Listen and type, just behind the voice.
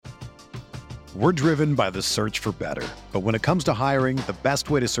We're driven by the search for better. But when it comes to hiring, the best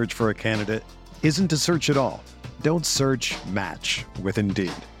way to search for a candidate isn't to search at all. Don't search, match with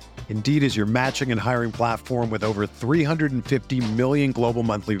Indeed. Indeed is your matching and hiring platform with over 350 million global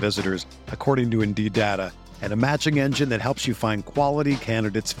monthly visitors, according to Indeed data, and a matching engine that helps you find quality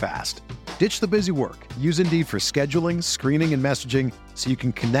candidates fast. Ditch the busy work. Use Indeed for scheduling, screening, and messaging so you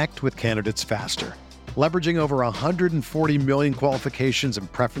can connect with candidates faster. Leveraging over 140 million qualifications and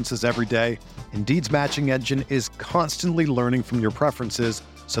preferences every day, Indeed's matching engine is constantly learning from your preferences,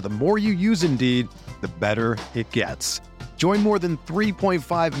 so the more you use Indeed, the better it gets. Join more than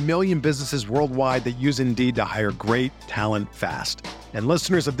 3.5 million businesses worldwide that use Indeed to hire great talent fast. And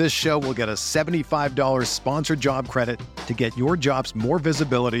listeners of this show will get a $75 sponsored job credit to get your jobs more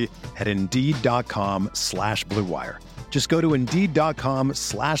visibility at Indeed.com/Blue Wire. Just go to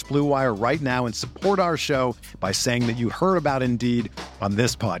Indeed.com/Blue Wire right now and support our show by saying that you heard about Indeed on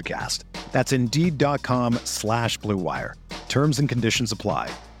this podcast. That's Indeed.com/Blue Wire. Terms and conditions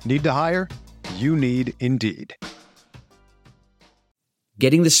apply. Need to hire? You need Indeed.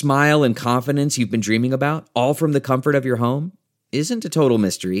 Getting the smile and confidence you've been dreaming about, all from the comfort of your home, isn't a total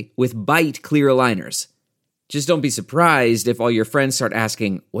mystery with Byte clear aligners. Just don't be surprised if all your friends start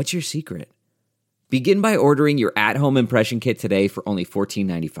asking, "What's your secret?" Begin by ordering your at-home impression kit today for only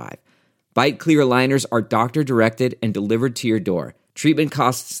 $14.95. Byte clear aligners are doctor-directed and delivered to your door. Treatment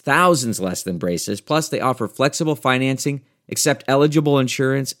costs thousands less than braces, plus they offer flexible financing, accept eligible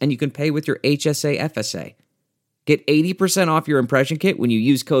insurance, and you can pay with your HSA FSA. Get 80% off your impression kit when you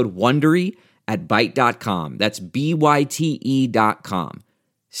use code WONDERY at Byte.com. That's BYTE.com.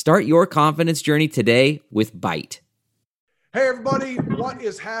 Start your confidence journey today with Byte. Hey, everybody, what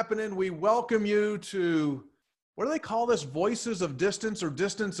is happening? We welcome you to, what do they call this? Voices of Distance or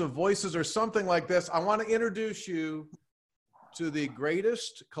Distance of Voices or something like this. I want to introduce you to the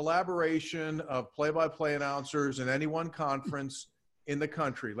greatest collaboration of play-by-play announcers in any one conference in the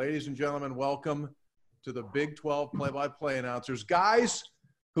country. Ladies and gentlemen, welcome to the Big 12 play-by-play announcers. Guys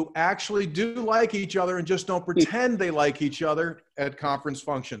who actually do like each other and just don't pretend they like each other at conference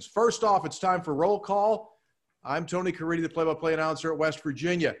functions. First off, it's time for roll call. I'm Tony Caridi, the play-by-play announcer at West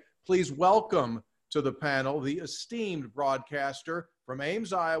Virginia. Please welcome to the panel the esteemed broadcaster from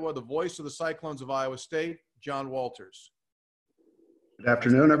Ames, Iowa, the voice of the Cyclones of Iowa State, John Walters. Good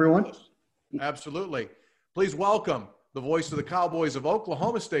afternoon, everyone. Absolutely. Please welcome the voice of the Cowboys of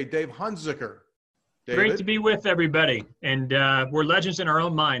Oklahoma State, Dave Hunziker. David? Great to be with everybody, and we're legends in our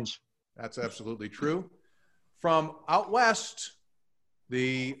own minds. That's absolutely true. From out west,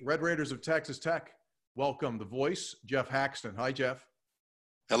 the Red Raiders of Texas Tech, welcome the voice, Jeff Haxton. Hi, Jeff.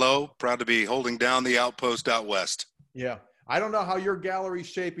 Hello. Proud to be holding down the outpost out west. Yeah. I don't know how your gallery's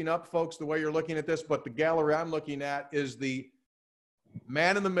shaping up, folks, the way you're looking at this, but the gallery I'm looking at is the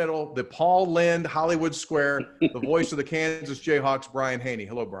man in the middle, the Paul Lynde, Hollywood Square, the voice of the Kansas Jayhawks, Brian Haney.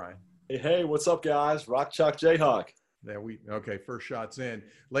 Hello, Brian. Hey, what's up, guys? Rock Chalk Jayhawk. Okay, first shot's in.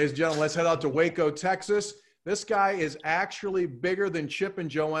 Ladies and gentlemen, let's head out to Waco, Texas. This guy is actually bigger than Chip and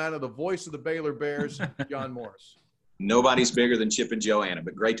Joanna, the voice of the Baylor Bears, John Morris. Nobody's bigger than Chip and Joanna,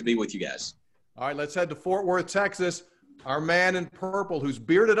 but great to be with you guys. All right, let's head to Fort Worth, Texas. Our man in purple who's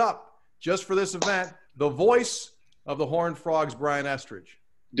bearded up just for this event, the voice of the Horned Frogs, Brian Estridge.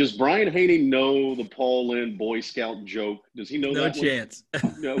 Does Brian Haney know the Paul Lynde Boy Scout joke? Does he know that? No chance.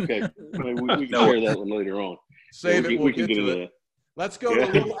 Okay. We can share that one later on. Save it. We'll get to it. Let's go to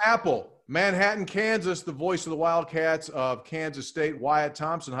Little Apple, Manhattan, Kansas, the voice of the Wildcats of Kansas State, Wyatt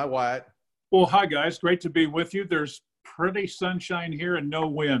Thompson. Hi, Wyatt. Well, hi, guys. Great to be with you. There's pretty sunshine here and no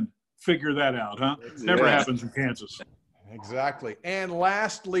wind. Figure that out, huh? Never happens in Kansas. Exactly. And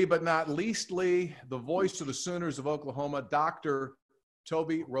lastly, but not leastly, the voice of the Sooners of Oklahoma, Dr.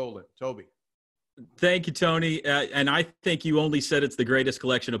 Toby Rowland. Toby. Thank you, Tony. And I think you only said it's the greatest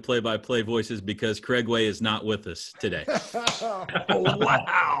collection of play-by-play voices because Craig Way is not with us today. Oh,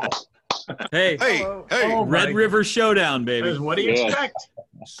 wow. Hey, Red River Showdown, baby. What do you expect?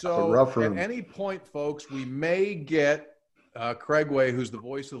 So at any point, folks, we may get Craig Way, who's the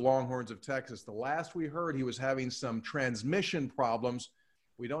voice of the Longhorns of Texas. The last we heard, he was having some transmission problems.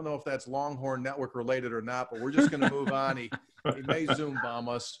 We don't know if that's Longhorn Network related or not, but we're just going to move on. He may Zoom bomb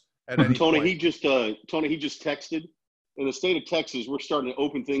us at any point. He just texted. In the state of Texas, we're starting to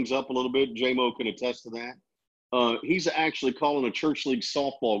open things up a little bit. J-Mo can attest to that. He's actually calling a church league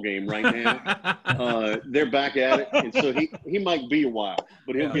softball game right now. They're back at it, and so he might be a while,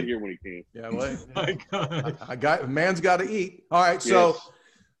 but he'll get here when he can. Yeah, well, man's got to eat. All right, so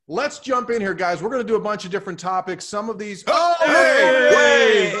let's jump in here, guys. We're going to do a bunch of different topics. Some of these. Oh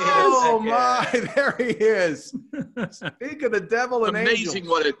my! There he is. Speak of the devil and amazing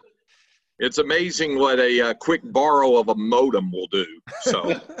angels. It's amazing what a quick borrow of a modem will do.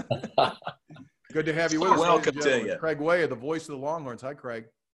 So, good to have you with us. Welcome to you, Craig Way, the voice of the Longhorns. Hi, Craig.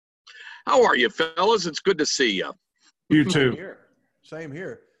 how are you, fellas? It's good to see you. You too. Same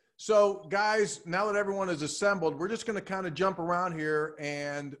here. So, guys, now that everyone is assembled, we're just going to kind of jump around here,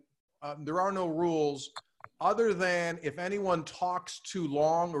 and there are no rules other than if anyone talks too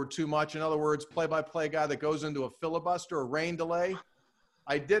long or too much. In other words, play-by-play guy that goes into a filibuster or rain delay.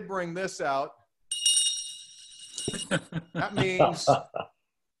 I did bring this out. That means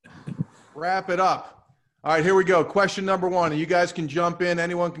wrap it up. All right, here we go. Question number one. And you guys can jump in.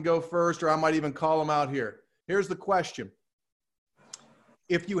 Anyone can go first, or I might even call them out here. Here's the question.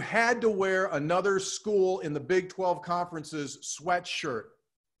 If you had to wear another school in the Big 12 Conference's sweatshirt,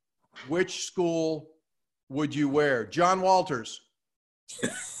 which school would you wear? John Walters.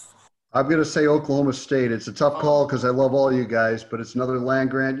 I'm going to say Oklahoma State. It's a tough call because I love all you guys, but it's another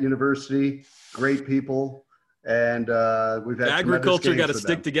land-grant university, great people, and we've had agriculture got to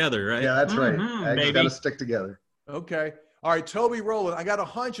stick together, right? Yeah, that's right. Ag's got to stick together. Okay. All right, Toby Rowland, I got a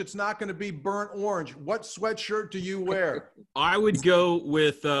hunch it's not going to be burnt orange. What sweatshirt do you wear? I would go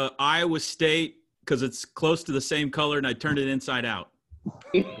with Iowa State because it's close to the same color, and I turned it inside out.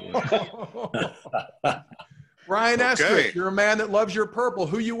 Brian Estrich, you're a man that loves your purple.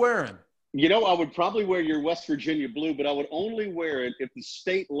 Who you wearing? You know, I would probably wear your West Virginia blue, but I would only wear it if the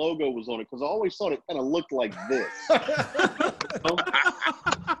state logo was on it, because I always thought it kind of looked like this.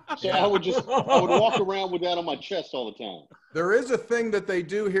 So I would walk around with that on my chest all the time. There is a thing that they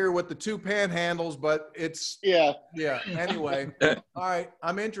do here with the two panhandles, but it's yeah. Anyway, all right,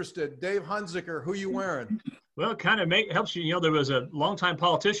 I'm interested. Dave Hunziker, who you wearing? Well, it kind of helps you. You know, there was a longtime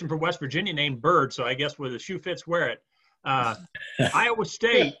politician from West Virginia named Byrd, so I guess where the shoe fits, wear it. Iowa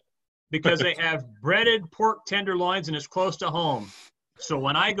State, because they have breaded pork tenderloins and it's close to home. So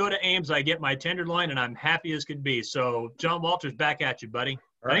when I go to Ames, I get my tenderloin and I'm happy as could be. So John Walters, back at you, buddy.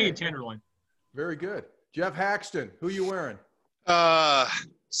 I need a tenderloin. Very good. Jeff Haxton, who you wearing?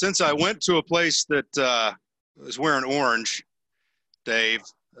 Since I went to a place that was wearing orange, Dave,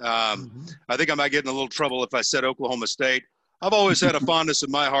 I think I might get in a little trouble if I said Oklahoma State. I've always had a fondness in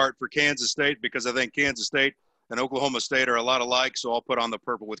my heart for Kansas State because I think Kansas State and Oklahoma State are a lot alike, so I'll put on the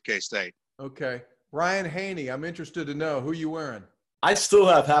purple with K-State. Okay. Ryan Haney, I'm interested to know, who you wearing? I still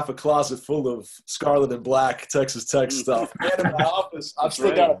have half a closet full of scarlet and black Texas Tech stuff. And in my office, I've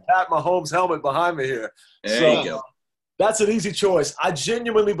still got a Pat Mahomes helmet behind me here. There you go. That's an easy choice. I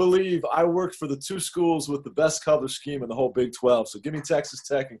genuinely believe I work for the two schools with the best color scheme in the whole Big 12. So give me Texas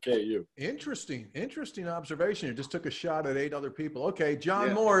Tech and KU. Interesting observation. You just took a shot at 8 other people. Okay,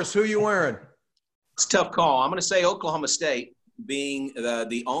 John Morris, who you wearing? It's a tough call. I'm going to say Oklahoma State, being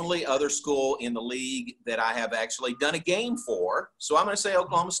the only other school in the league that I have actually done a game for. So I'm going to say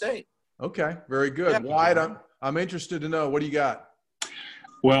Oklahoma State. Okay, very good. Yeah. Wyatt, I'm interested to know, what do you got?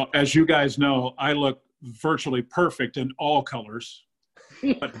 Well, as you guys know, I look virtually perfect in all colors,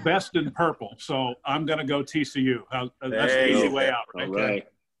 but best in purple. So I'm going to go TCU. That's the easy way out, right? Right.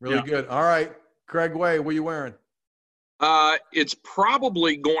 Really good. All right, Craig Way, what are you wearing? It's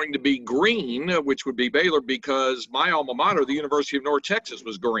probably going to be green, which would be Baylor, because my alma mater, the University of North Texas,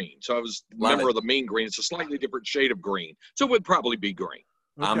 was green. So I was a member of the mean green. It's a slightly different shade of green. So it would probably be green.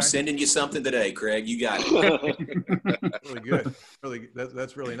 Okay. I'm sending you something today, Craig. You got it. Really good.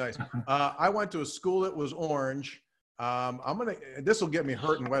 That's really nice. I went to a school that was orange. This will get me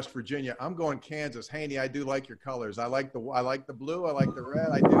hurt in West Virginia. I'm going Kansas. Haney, I do like your colors. I like the blue. I like the red.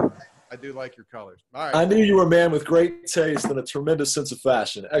 I do like your colors. All right. I knew you were a man with great taste and a tremendous sense of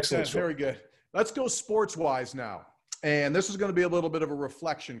fashion. Excellent. Yeah, very good. Let's go sports-wise now. And this is going to be a little bit of a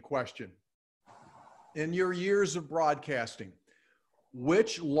reflection question. In your years of broadcasting,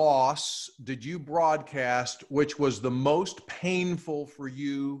 which loss did you broadcast which was the most painful for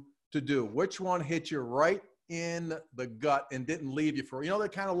you to do? Which one hit you right in the gut and didn't leave you for, the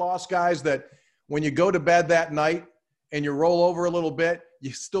kind of loss, guys, that when you go to bed that night and you roll over a little bit,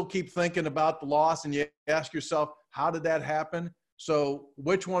 you still keep thinking about the loss and you ask yourself, how did that happen? So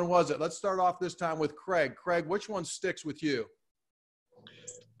which one was it? Let's start off this time with Craig. Craig, which one sticks with you?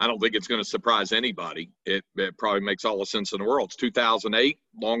 I don't think it's going to surprise anybody. It probably makes all the sense in the world. It's 2008.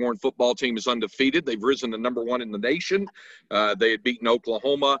 Longhorn football team is undefeated. They've risen to #1 in the nation. They had beaten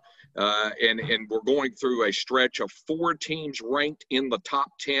Oklahoma, and we're going through a stretch of 4 teams ranked in the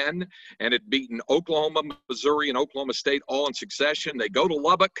top 10, and had beaten Oklahoma, Missouri, and Oklahoma State all in succession. They go to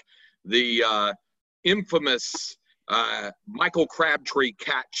Lubbock. The infamous Michael Crabtree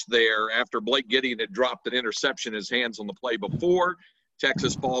catch there after Blake Gideon had dropped an interception in his hands on the play before.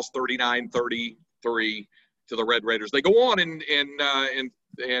 Texas falls 39-33 to the Red Raiders. They go on and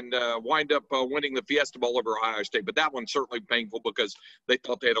wind up winning the Fiesta Bowl over Ohio State. But that one's certainly painful because they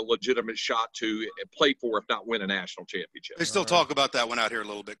thought they had a legitimate shot to play for, if not win, a national championship. They still talk about that one out here a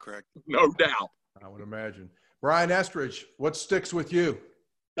little bit, Craig. No doubt. I would imagine. Brian Estridge, what sticks with you?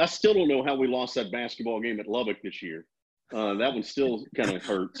 I still don't know how we lost that basketball game at Lubbock this year. That one still kind of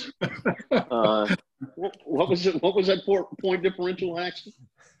hurts. What was it? What was that point differential, actually?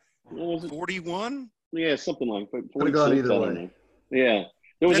 What was it? 41? Yeah, something like that. Could have gone either way. Yeah.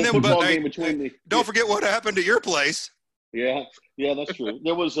 There was a football game between the. Don't forget what happened to your place. Yeah, that's true.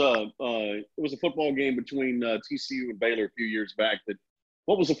 There was a football game between TCU and Baylor a few years back.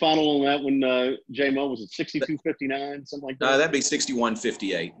 What was the final on that one, J-Mo? Was it 62-59, something like that? No, that'd be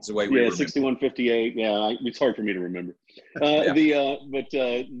 61-58 is the way we remember. 61-58. Yeah, it's hard for me to remember. But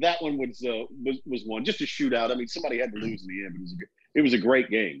that one was one, just a shootout. I mean, somebody had to lose in the end, but it was a great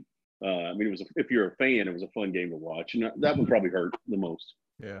game. I mean, if you're a fan, it was a fun game to watch. And that one probably hurt the most.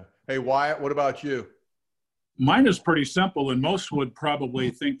 Yeah. Hey, Wyatt, what about you? Mine is pretty simple, and most would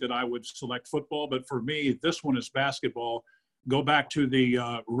probably think that I would select football. But for me, this one is basketball. Go back to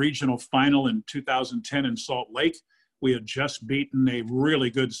the regional final in 2010 in Salt Lake. We had just beaten a really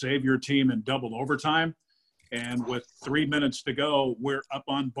good Xavier team in double overtime. And with 3 minutes to go, we're up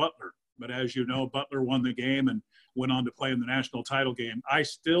on Butler. But as you know, Butler won the game and went on to play in the national title game. I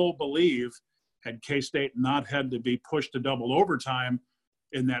still believe had K-State not had to be pushed to double overtime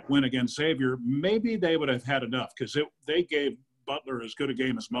in that win against Xavier, maybe they would have had enough because they gave Butler as good a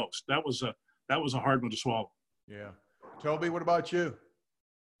game as most. That was a hard one to swallow. Yeah. Toby, what about you?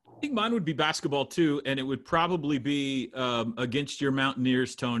 I think mine would be basketball too, and it would probably be against your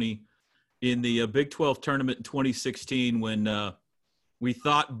Mountaineers, Tony, in the Big 12 tournament in 2016 when we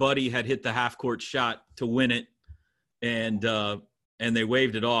thought Buddy had hit the half-court shot to win it, and they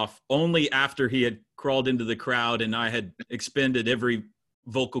waved it off only after he had crawled into the crowd and I had expended every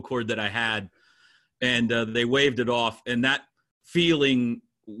vocal cord that I had, and they waved it off, and that feeling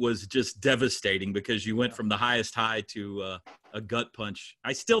was just devastating because you went from the highest high to a gut punch.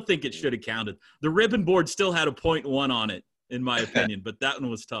 I still think it should have counted. The ribbon board still had a .1 on it, in my opinion, but that one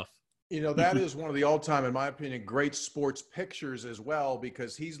was tough. You know, that is one of the all-time, in my opinion, great sports pictures as well,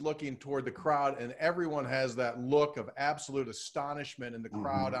 because he's looking toward the crowd and everyone has that look of absolute astonishment in the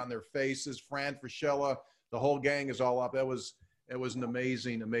crowd on their faces. Fran Fraschilla, the whole gang is all up. It was an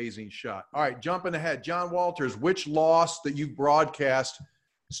amazing, amazing shot. All right, jumping ahead. John Walters, which loss that you've broadcast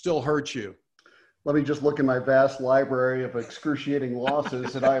still hurts you? Let me just look in my vast library of excruciating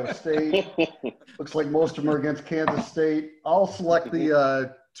losses at Iowa State. Looks like most of them are against Kansas State. I'll select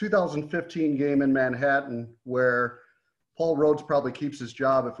the 2015 game in Manhattan where Paul Rhodes probably keeps his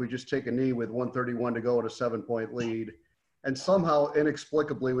job if we just take a knee with 1:31 to go at a 7-point lead. And somehow,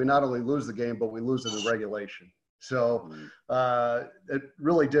 inexplicably, we not only lose the game, but we lose it in regulation. So it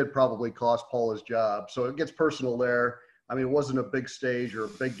really did probably cost Paul his job. So it gets personal there. I mean, it wasn't a big stage or a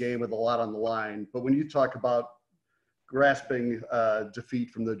big game with a lot on the line. But when you talk about grasping defeat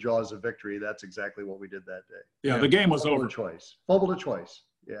from the jaws of victory, that's exactly what we did that day. Yeah, the game was over. Fumble to choice.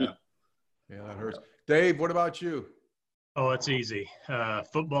 Yeah. Yeah, that hurts. Dave, what about you? Oh, it's easy.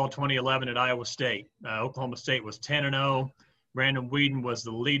 Football 2011 at Iowa State. Oklahoma State was 10-0. Brandon Weeden was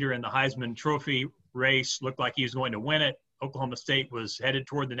the leader in the Heisman Trophy race. Looked like he was going to win it. Oklahoma State was headed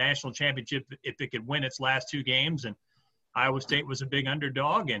toward the national championship if it could win its last two games. And Iowa State was a big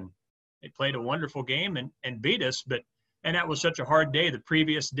underdog, and they played a wonderful game and beat us. And that was such a hard day. The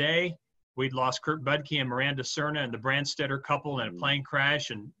previous day, we'd lost Kurt Budke and Miranda Cerna and the Brandstetter couple in a plane crash,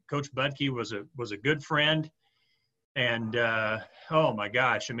 and Coach Budke was a good friend. And, oh, my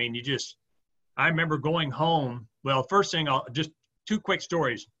gosh, I mean, I remember going home. Well, first thing, just two quick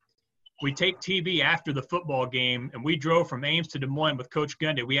stories. We taped TV after the football game, and we drove from Ames to Des Moines with Coach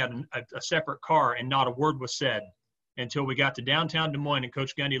Gundy. We had a separate car, and not a word was said until we got to downtown Des Moines, and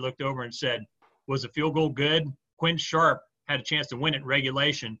Coach Gundy looked over and said, "Was the field goal good?" Quinn Sharp had a chance to win it in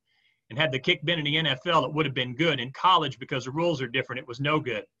regulation, and had the kick been in the NFL, it would have been good. In college, because the rules are different, it was no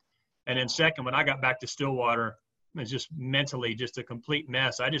good. And then second, when I got back to Stillwater, it was just mentally just a complete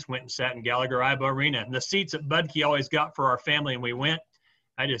mess. I just went and sat in Gallagher-Iba Arena. And the seats that Budke always got for our family, and we went,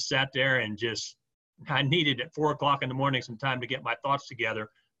 I just sat there and I needed at 4 o'clock in the morning some time to get my thoughts together,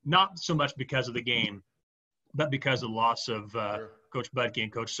 not so much because of the game, but because of the loss of Coach Budke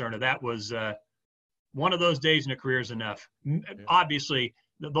and Coach Cerna. That was one of those days in a career is enough. Yeah. Obviously,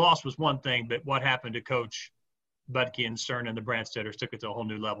 the loss was one thing, but what happened to Coach Budke and Cerna and the Brandstetters took it to a whole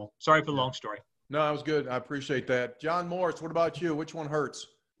new level. Sorry for the long story. No, that was good. I appreciate that. John Morris, what about you? Which one hurts?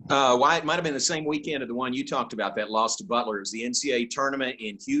 Why it might have been the same weekend of the one you talked about that lost to Butler. It was the NCAA tournament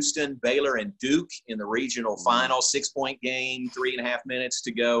in Houston, Baylor and Duke in the regional final, 6-point game, 3.5 minutes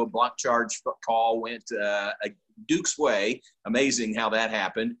to go. Block charge call went Duke's way. Amazing how that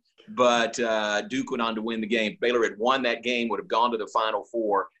happened. But Duke went on to win the game. Baylor had won that game, would have gone to the Final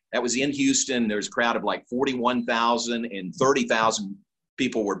Four. That was in Houston. There was a crowd of like 41,000 and 30,000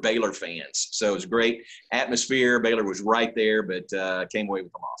 people were Baylor fans. So it was a great atmosphere. Baylor was right there, but came away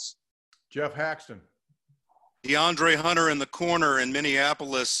with the loss. Jeff Haxton. DeAndre Hunter in the corner in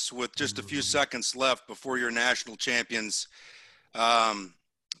Minneapolis with just a few seconds left before your national champions.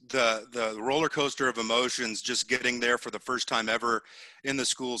 The roller coaster of emotions, just getting there for the first time ever in the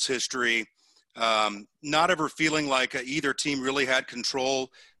school's history. Not ever feeling like either team really had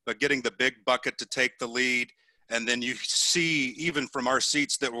control, but getting the big bucket to take the lead. And then you see, even from our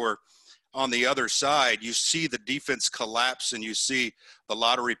seats that were on the other side, you see the defense collapse and you see the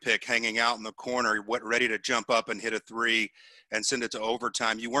lottery pick hanging out in the corner, ready to jump up and hit a three and send it to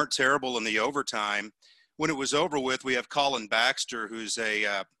overtime. You weren't terrible in the overtime. When it was over with, we have Colin Baxter, who's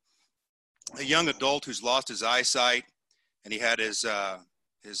a young adult who's lost his eyesight, and he had his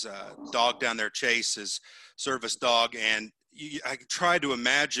dog down there, Chase, his service dog. And I tried to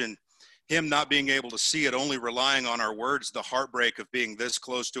imagine him not being able to see it, only relying on our words, the heartbreak of being this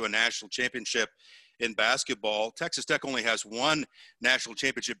close to a national championship in basketball. Texas Tech only has one national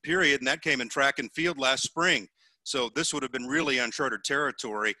championship period, and that came in track and field last spring. So this would have been really uncharted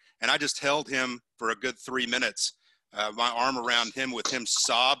territory. And I just held him for a good 3 minutes, my arm around him with him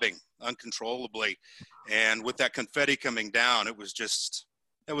sobbing uncontrollably. And with that confetti coming down, it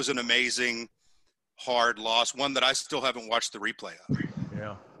was an amazing, hard loss, one that I still haven't watched the replay of.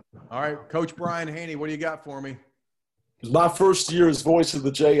 Yeah. All right, Coach Brian Haney, what do you got for me? It was my first year as voice of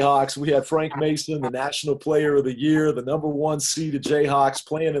the Jayhawks. We had Frank Mason, the National Player of the Year, the #1 seeded Jayhawks,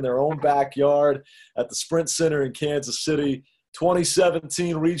 playing in their own backyard at the Sprint Center in Kansas City.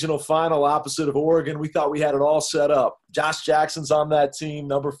 2017 regional final opposite of Oregon. We thought we had it all set up. Josh Jackson's on that team,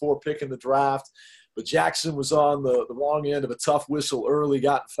 #4 pick in the draft. But Jackson was on the wrong end of a tough whistle early,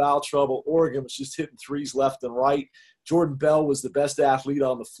 got in foul trouble. Oregon was just hitting threes left and right. Jordan Bell was the best athlete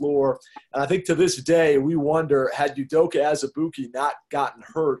on the floor. And I think to this day, we wonder, had Udoka Azubuike not gotten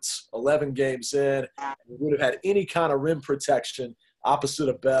hurt 11 games in, we would have had any kind of rim protection opposite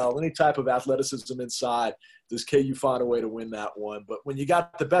of Bell, any type of athleticism inside. Does KU find a way to win that one? But when you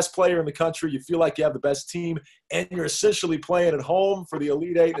got the best player in the country, you feel like you have the best team, and you're essentially playing at home for the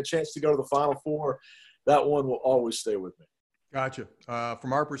Elite Eight and a chance to go to the Final Four, that one will always stay with me. Gotcha.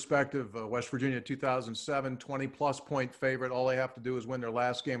 From our perspective, West Virginia 2007, 20-plus point favorite. All they have to do is win their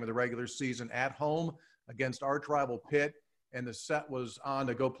last game of the regular season at home against arch rival Pitt, and the set was on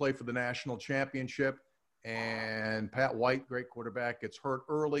to go play for the national championship. And Pat White, great quarterback, gets hurt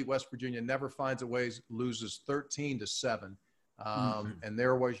early. West Virginia never finds a way, loses 13-7. And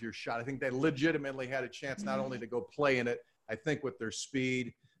there was your shot. I think they legitimately had a chance not only to go play in it, I think with their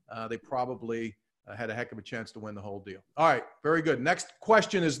speed, they probably had a heck of a chance to win the whole deal. All right, very good. Next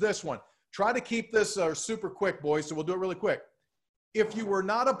question is this one. Try to keep this super quick, boys, so we'll do it really quick. If you were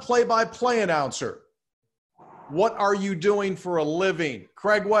not a play-by-play announcer, what are you doing for a living?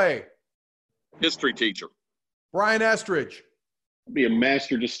 Craig Way. History teacher. Brian Estridge. I'll be a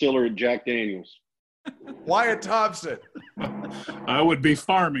master distiller at Jack Daniels. Wyatt Thompson. I would be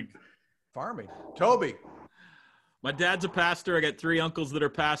farming. Farming. Toby. My dad's a pastor. I got 3 uncles that are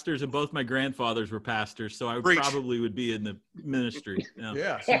pastors, and both my grandfathers were pastors, so I probably would be in the ministry.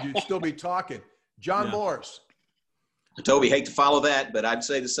 Yeah, so you'd still be talking. John Morris. Toby, hate to follow that, but I'd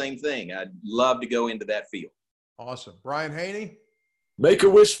say the same thing. I'd love to go into that field. Awesome. Brian Haney.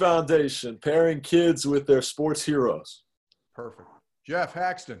 Make-A-Wish Foundation, pairing kids with their sports heroes. Perfect. Jeff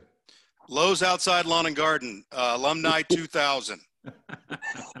Haxton. Lowe's Outside Lawn and Garden, Alumni 2000.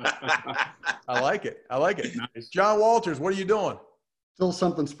 I like it. Nice. John Walters, what are you doing? Still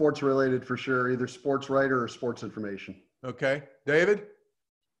something sports related for sure, either sports writer or sports information. Okay. David?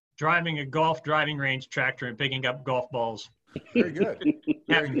 Driving a golf driving range tractor and picking up golf balls. Very good.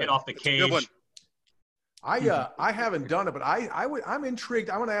 Having to get off the cage. Good one. I haven't done it, but I'm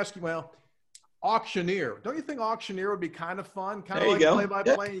intrigued. I want to ask you, auctioneer. Don't you think auctioneer would be kind of fun? Kind of like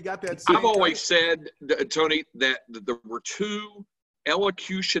play-by-play. You got that. I've always said, Tony, that there were 2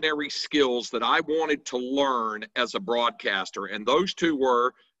 elocutionary skills that I wanted to learn as a broadcaster, and those 2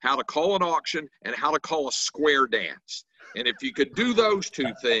 were how to call an auction and how to call a square dance. And if you could do those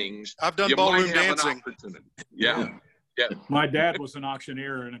 2 things, I've done ballroom dancing. Yeah. My dad was an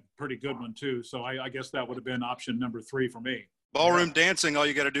auctioneer and a pretty good one too, so I guess that would have been option number 3 for me. Ballroom dancing, all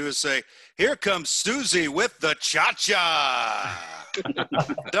you got to do is say, "Here comes Susie with the cha-cha."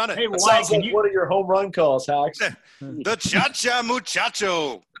 Done it. Hey, That Wyatt, sounds like one of your home run calls, Hawks. The cha-cha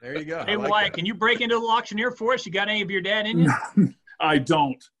muchacho. There you go. Hey, Wyatt, can you break into the auctioneer for us? You got any of your dad in you? I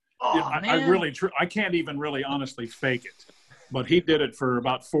don't. Oh, I man. really, I can't even really honestly fake it. But he did it for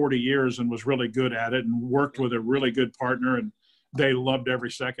about 40 years and was really good at it and worked with a really good partner, and they loved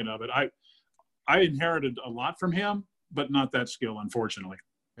every second of it. I inherited a lot from him, but not that skill, unfortunately.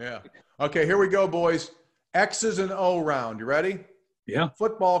 Yeah. Okay, here we go, boys. X's and O round. You ready? Yeah.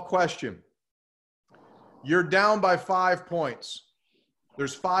 Football question. You're down by 5 points.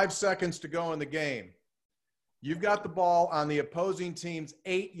 There's 5 seconds to go in the game. You've got the ball on the opposing team's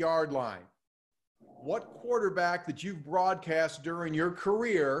 8-yard line. What quarterback that you've broadcast during your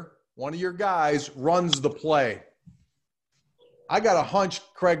career, one of your guys, runs the play? I got a hunch,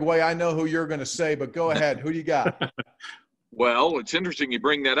 Craig Way, I know who you're going to say, but go ahead. Who do you got? Well, it's interesting you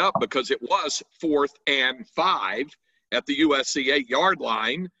bring that up because it was 4th and 5 at the USC 8-yard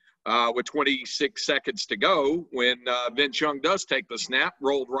line with 26 seconds to go when Vince Young does take the snap,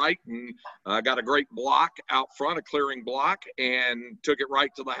 rolled right, and got a great block out front, a clearing block, and took it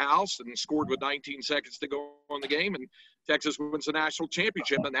right to the house and scored with 19 seconds to go on the game. And Texas wins the national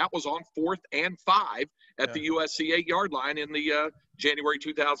championship, and that was on 4th and 5 at the USC 8-yard line in the January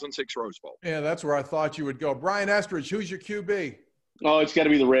 2006 Rose Bowl. Yeah, that's where I thought you would go. Brian Estridge, who's your QB? Oh, it's got to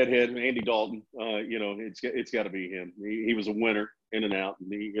be the redhead, Andy Dalton. It's got to be him. He was a winner in and out,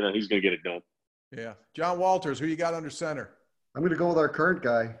 and he's going to get it done. Yeah. John Walters, who you got under center? I'm going to go with our current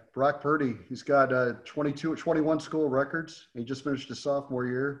guy, Brock Purdy. He's got 21 school records. He just finished his sophomore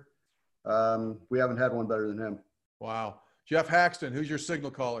year. We haven't had one better than him. Wow. Jeff Haxton, who's your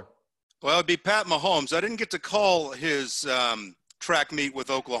signal caller? Well, it'd be Pat Mahomes. I didn't get to call his track meet with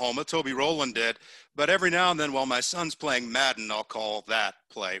Oklahoma. Toby Rowland did. But every now and then while my son's playing Madden, I'll call that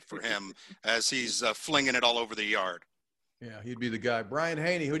play for him as he's flinging it all over the yard. Yeah, he'd be the guy. Brian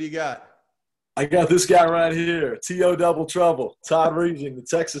Haney, who do you got? I got this guy right here, T.O. Double Trouble, Todd Reesing, the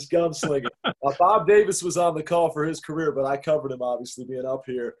Texas gunslinger. Bob Davis was on the call for his career, but I covered him, obviously, being up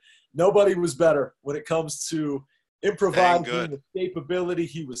here. Nobody was better when it comes to improvising, escapability.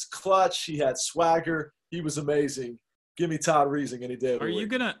 He was clutch. He had swagger. He was amazing. Give me Todd Reesing any day. Are you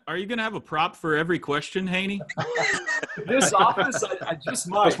gonna have a prop for every question, Haney? This office, I just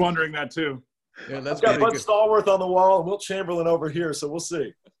might. I was wondering that too. Yeah, that's got Bud Stallworth on the wall and Wilt Chamberlain over here, so we'll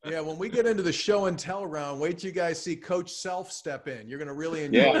see. Yeah, when we get into the show and tell round, wait till you guys see Coach Self step in. You're going to really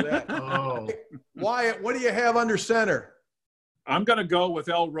enjoy that. Oh. Wyatt, what do you have under center? I'm going to go with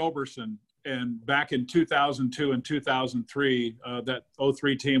L. Roberson. And back in 2002 and 2003, that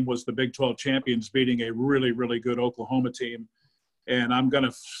 03 team was the Big 12 champions, beating a really, really good Oklahoma team. And I'm going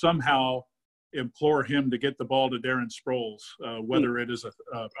to somehow implore him to get the ball to Darren Sproles, whether it is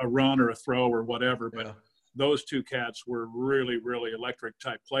a run or a throw or whatever. But those two cats were really, really electric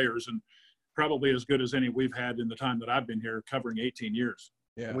type players, and probably as good as any we've had in the time that I've been here, covering 18 years.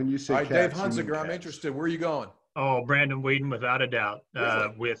 Yeah. When you say all right, cats, Dave Hunziker, I'm interested. Where are you going? Oh, Brandon Whedon, without a doubt,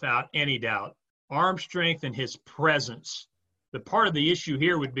 without any doubt. Arm strength and his presence. The part of the issue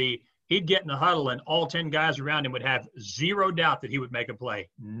here would be he'd get in the huddle and all 10 guys around him would have zero doubt that he would make a play.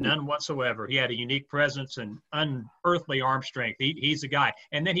 None whatsoever. He had a unique presence and unearthly arm strength. He's the guy.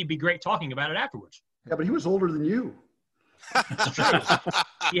 And then he'd be great talking about it afterwards. Yeah, but he was older than you. It's true.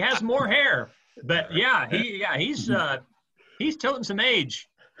 He has more hair. But, he's toting some age.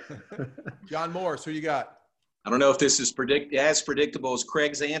 John Morris, who you got? I don't know if this is as predictable as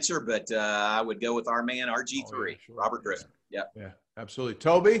Craig's answer, but I would go with our man, RG3, Robert Griffin. Yeah, absolutely.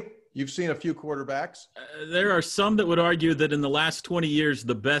 Toby, you've seen a few quarterbacks. There are some that would argue that in the last 20 years,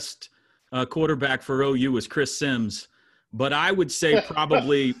 the best quarterback for OU was Chris Sims. But I would say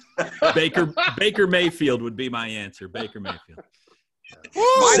probably Baker Mayfield would be my answer. Baker Mayfield.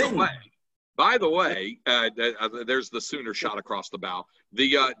 By the way, there's the Sooner shot across the bow.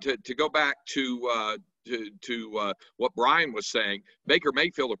 To go back to what Brian was saying, Baker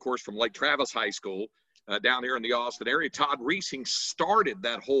Mayfield, of course, from Lake Travis High School down here in the Austin area. Todd Reesing started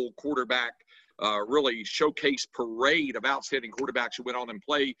that whole quarterback really showcase parade of outstanding quarterbacks who went on and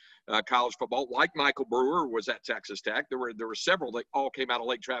played college football, like Michael Brewer was at Texas Tech. There were several that all came out of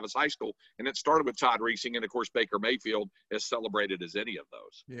Lake Travis High School, and it started with Todd Reesing, and of course Baker Mayfield is celebrated as any of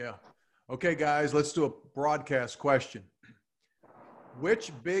those. Yeah. Okay, guys, let's do a broadcast question.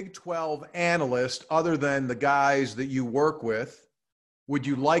 Which Big 12 analyst, other than the guys that you work with, would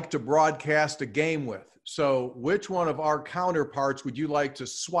you like to broadcast a game with? So which one of our counterparts would you like to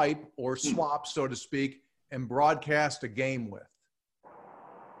swipe or swap, so to speak, and broadcast a game with?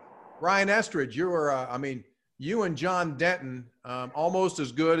 Ryan Estridge, you and John Denton, almost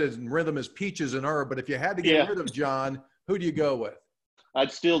as good in rhythm as Peaches and Herb, but if you had to get rid of John, Who do you go with?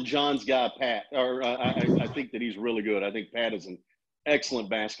 I'd steal John's guy, Pat. Or I think that he's really good. I think Pat is an excellent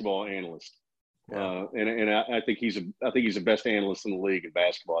basketball analyst. Yeah. And I think he's the best analyst in the league in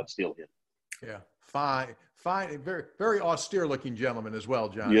basketball. I'd steal him. Yeah, fine, very, very austere-looking gentleman as well,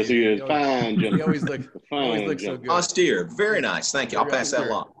 John. Yes, he is. Fine gentleman. He always looks so good. Austere, very nice. Thank you. I'll pass that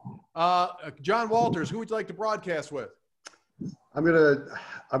along. John Walters, who would you like to broadcast with? I'm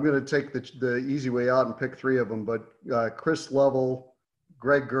gonna take the easy way out and pick three of them, but Chris Lovell,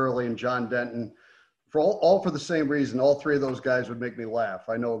 Greg Gurley, and John Denton, for all for the same reason. All three of those guys would make me laugh.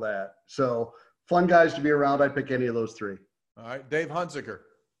 I know that. So fun guys to be around. I'd pick any of those three. All right, Dave Hunziker.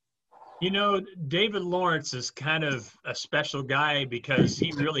 David Lawrence is kind of a special guy because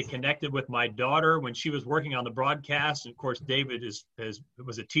he really connected with my daughter when she was working on the broadcast. And of course, David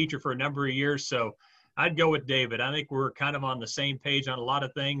was a teacher for a number of years. So I'd go with David. I think we're kind of on the same page on a lot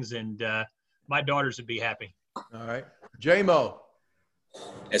of things, and my daughters would be happy. All right. J-Mo.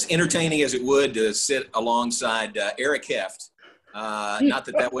 As entertaining as it would to sit alongside Eric Heft, not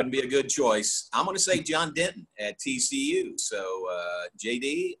that wouldn't be a good choice. I'm going to say John Denton at TCU. So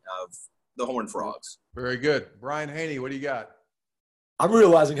JD of the Horned Frogs. Very good. Brian Haney, what do you got? I'm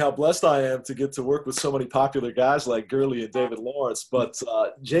realizing how blessed I am to get to work with so many popular guys like Gurley and David Lawrence. But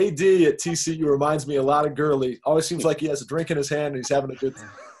JD at TCU reminds me a lot of Gurley. Always seems like he has a drink in his hand and he's having a good time.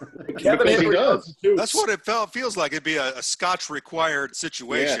 Kevin Henry does. That's what it feels like. It'd be a Scotch-required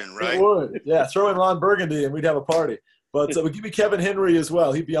situation, right? It would. Yeah, throw in Ron Burgundy and we'd have a party. But give me Kevin Henry as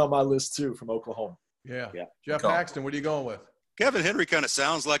well. He'd be on my list, too, from Oklahoma. Yeah. Jeff Paxton, what are you going with? Kevin Henry kind of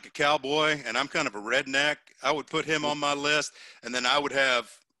sounds like a cowboy, and I'm kind of a redneck. I would put him on my list. And then I would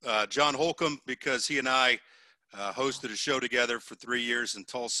have John Holcomb because he and I hosted a show together for 3 years in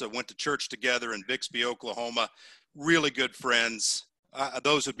Tulsa, went to church together in Bixby, Oklahoma. Really good friends.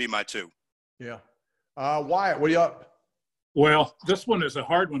 Those would be my two. Yeah. Wyatt, what are you up? Well, this one is a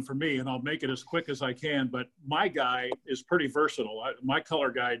hard one for me, and I'll make it as quick as I can. But my guy is pretty versatile. My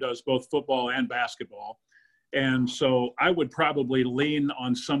color guy does both football and basketball. And so I would probably lean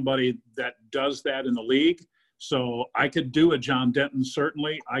on somebody that does that in the league. So I could do a John Denton,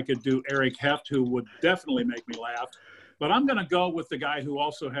 certainly. I could do Eric Heft, who would definitely make me laugh. But I'm going to go with the guy who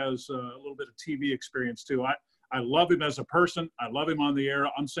also has a little bit of TV experience, too. I love him as a person. I love him on the air.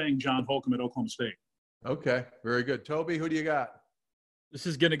 I'm saying John Holcomb at Oklahoma State. Okay, very good. Toby, who do you got? This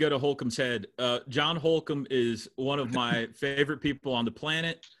is going to go to Holcomb's head. John Holcomb is one of my favorite people on the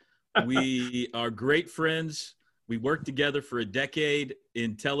planet. We are great friends. We worked together for a decade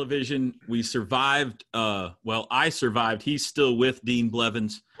in television. We survived. I survived. He's still with Dean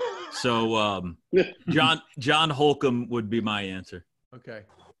Blevins. So John Holcomb would be my answer. Okay.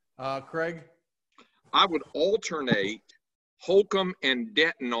 Craig? I would alternate Holcomb and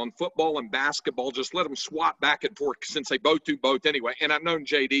Denton on football and basketball. Just let them swap back and forth since they both do both anyway. And I've known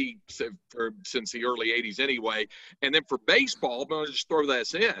JD since the early 80s anyway. And then for baseball, I'm going to just throw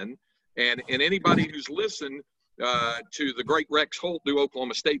this in. And anybody who's listened to the great Rex Holt do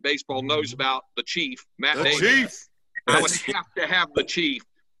Oklahoma State baseball knows about the Chief, Matt Davis. Chief. I would have to have the Chief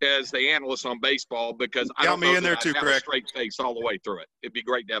as the analyst on baseball because I don't know that I'd have a straight face all the way through it. It'd be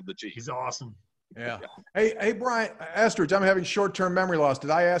great to have the Chief. He's awesome. Yeah. Hey, Brian Estridge, I'm having short-term memory loss. Did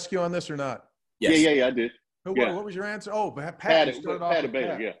I ask you on this or not? Yes. Yeah, I did. What was your answer? Oh, Pat. Pat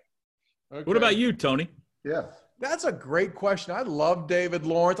Bailey, yeah. Okay. What about you, Tony? Yeah. That's a great question. I love David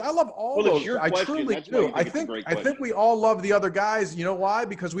Lawrence. I love all those. I truly do. I think we all love the other guys. You know why?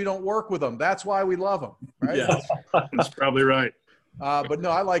 Because we don't work with them. That's why we love them, right? Yeah, that's probably right. But no,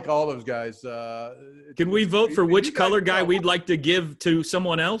 I like all those guys. Can we vote for which color guy we'd like to give to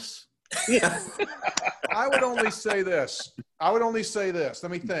someone else? I would only say this. Let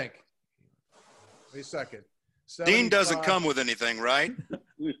me think. Wait a second. Dean doesn't come with anything, right?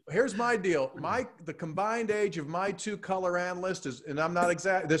 Here's my deal. The combined age of my two color analysts is, and I'm not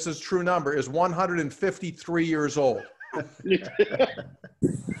exact, this is true number, is 153 years old.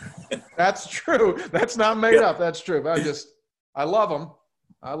 That's true. That's not made up. That's true. But I love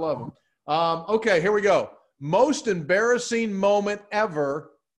them. Okay, here we go. Most embarrassing moment ever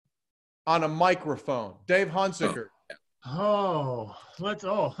on a microphone. Dave Hunziker.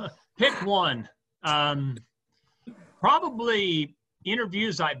 Pick one. Probably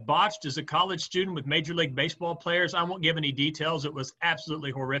interviews I botched as a college student with Major League Baseball players. I won't give any details. It was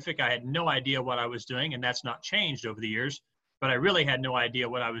absolutely horrific. I had no idea what I was doing, and that's not changed over the years. But I really had no idea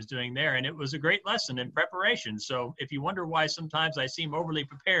what I was doing there, and it was a great lesson in preparation. So if you wonder why sometimes I seem overly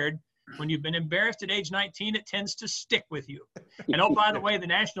prepared, when you've been embarrassed at age 19, it tends to stick with you. And oh, by the way, the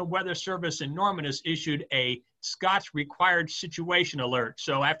National Weather Service in Norman has issued a Scotch required situation alert.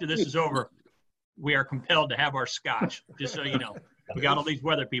 So after this is over, we are compelled to have our scotch, just so you know. We got all these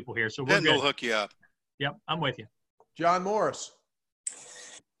weather people here, so we're Then good. we'll hook you up. Yep, I'm with you. John Morris.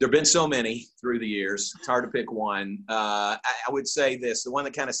 There have been so many through the years. It's hard to pick one. I would say this. The one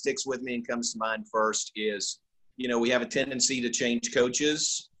that kind of sticks with me and comes to mind first is, we have a tendency to change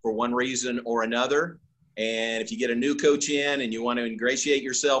coaches for one reason or another. And if you get a new coach in and you want to ingratiate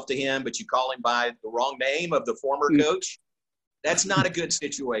yourself to him, but you call him by the wrong name of the former coach, that's not a good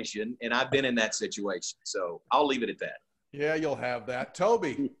situation. And I've been in that situation. So I'll leave it at that. Yeah, you'll have that.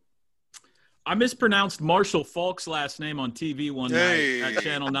 Toby. I mispronounced Marshall Falk's last name on TV one night at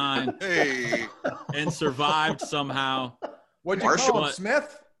Channel 9 and survived somehow. What'd you call him,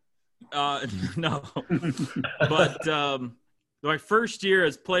 Smith? No. But my first year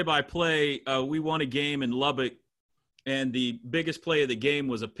as play-by-play, we won a game in Lubbock, and the biggest play of the game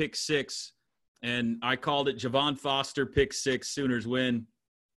was a pick six, and I called it Javon Foster, pick six, Sooners win.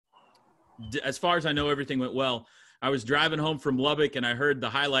 As far as I know, everything went well. I was driving home from Lubbock, and I heard the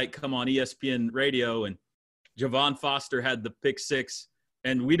highlight come on ESPN radio, and Javon Foster had the pick six,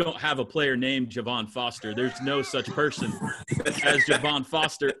 and we don't have a player named Javon Foster. There's no such person as Javon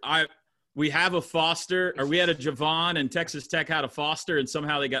Foster. We have a Foster, or we had a Javon, and Texas Tech had a Foster, and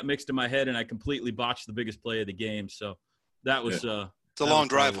somehow they got mixed in my head, and I completely botched the biggest play of the game. So that was it's a long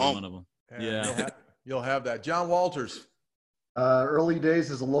drive home. One of them. Yeah. You'll have that. John Walters. Early days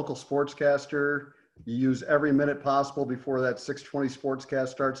as a local sportscaster, you use every minute possible before that 6:20 sportscast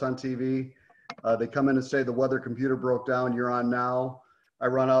starts on TV. They come in and say the weather computer broke down, you're on now. I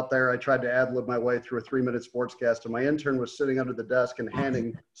run out there. I tried to ad-lib my way through a 3-minute sportscast, and my intern was sitting under the desk and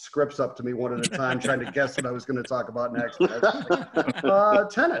handing scripts up to me one at a time, trying to guess what I was going to talk about next.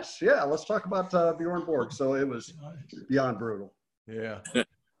 Tennis. Yeah, let's talk about Bjorn Borg. So it was beyond brutal. Yeah.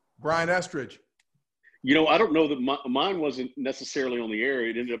 Brian Estridge. I don't know that mine wasn't necessarily on the air.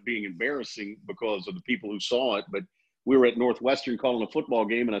 It ended up being embarrassing because of the people who saw it. But we were at Northwestern calling a football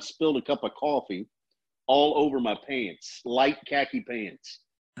game, and I spilled a cup of coffee all over my pants, light khaki pants.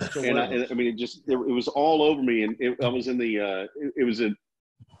 And it was all over me. And I was in it was at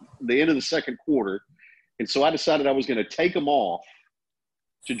the end of the second quarter. And so I decided I was going to take them off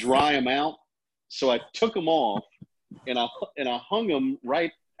to dry them out. So I took them off and I hung them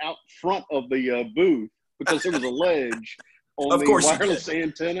right out front of the booth because there was a ledge on the wireless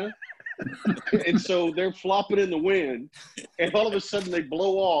antenna. And so they're flopping in the wind, and all of a sudden they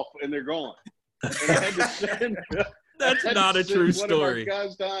blow off and they're gone. And I had to send That's not a true story.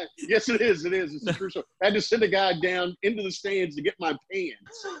 Guys died. Yes, it is. It is. It's a true story. I had to send a guy down into the stands to get my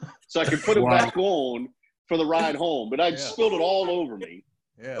pants so I could put it back on for the ride home. But I spilled it all over me.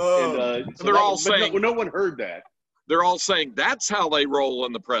 Yeah. And, they're all saying no one heard that. They're all saying that's how they roll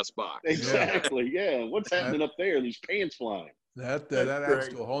in the press box. Exactly. Yeah. What's happening up there? There's pants flying. That adds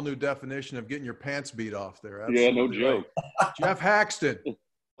to a whole new definition of getting your pants beat off there. Absolutely. Yeah, no joke. Right. Jeff Haxton.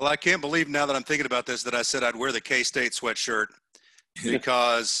 Well, I can't believe now that I'm thinking about this that I said I'd wear the K-State sweatshirt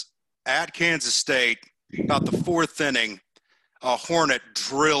because at Kansas State, about the fourth inning, a hornet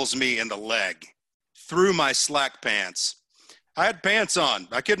drills me in the leg through my slack pants. I had pants on.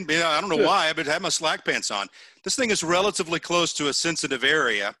 I don't know why, but I had my slack pants on. This thing is relatively close to a sensitive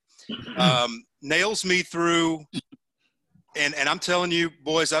area. Nails me through, and I'm telling you,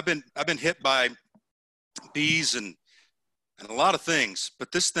 boys, I've been hit by bees and a lot of things,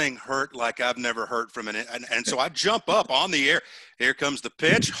 but this thing hurt like I've never hurt from it. And so I jump up on the air. Here comes the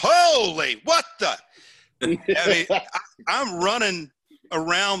pitch. Holy, what the? I mean, I'm running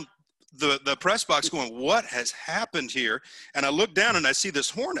around the press box going, what has happened here? And I look down and I see this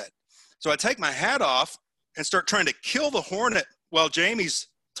hornet. So I take my hat off and start trying to kill the hornet while Jamie's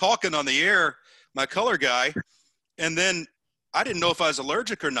talking on the air, my color guy. And then I didn't know if I was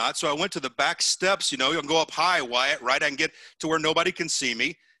allergic or not, so I went to the back steps. You can go up high, Wyatt, right? I can get to where nobody can see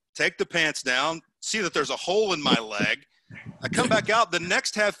me, take the pants down, see that there's a hole in my leg. I come back out. The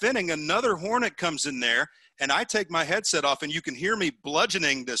next half inning, another hornet comes in there, and I take my headset off, and you can hear me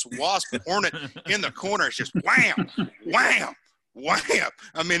bludgeoning this wasp hornet in the corner. It's just wham, wham, wham.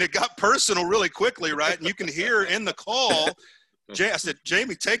 I mean, it got personal really quickly, right? And you can hear in the call, I said,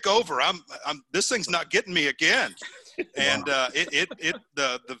 Jamie, take over. This thing's not getting me again. And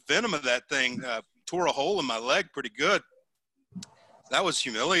the venom of that thing tore a hole in my leg pretty good. That was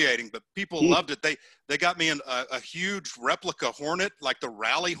humiliating, but people loved it. They got me a huge replica hornet, like the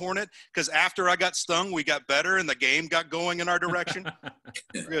rally hornet, because after I got stung, we got better and the game got going in our direction.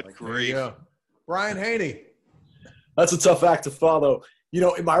 Good grief. Brian Haney. That's a tough act to follow.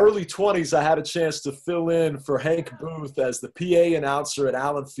 In my early 20s, I had a chance to fill in for Hank Booth as the PA announcer at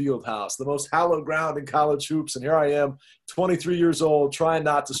Allen Fieldhouse, the most hallowed ground in college hoops. And here I am, 23 years old, trying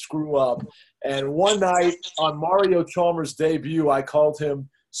not to screw up. And one night on Mario Chalmers' debut, I called him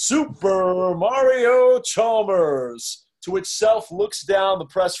Super Mario Chalmers, to which Self looks down the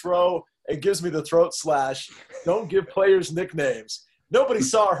press row and gives me the throat slash. Don't give players nicknames. Nobody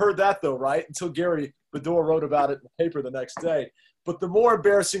saw or heard that, though, right? Until Gary Bedore wrote about it in the paper the next day. But the more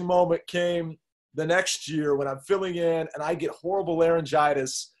embarrassing moment came the next year when I'm filling in and I get horrible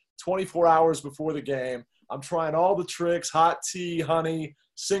laryngitis 24 hours before the game. I'm trying all the tricks, hot tea, honey,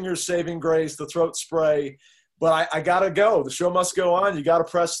 Singer's Saving Grace, the throat spray. But I got to go. The show must go on. You got to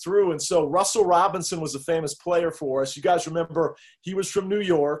press through. And so Russell Robinson was a famous player for us. You guys remember he was from New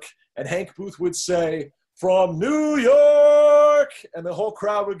York, and Hank Booth would say, "From New York," and the whole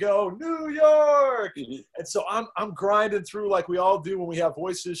crowd would go, "New York." And so I'm grinding through like we all do when we have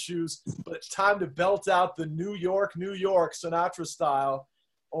voice issues, but it's time to belt out the New York, Sinatra style,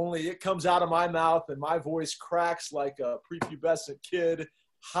 only it comes out of my mouth and my voice cracks like a prepubescent kid,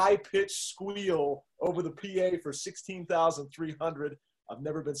 high-pitched squeal over the PA for 16,300. I've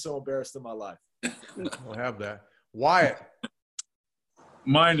never been so embarrassed in my life. We'll have that. Wyatt.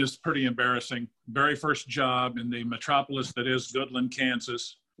 Mine is pretty embarrassing. Very first job in the metropolis that is Goodland,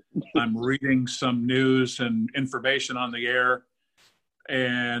 Kansas. I'm reading some news and information on the air.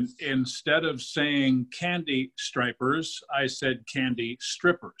 And instead of saying candy stripers, I said candy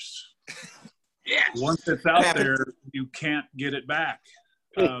strippers. Yes. Once it's out there, you can't get it back.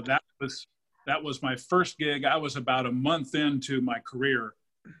 That was my first gig. I was about a month into my career.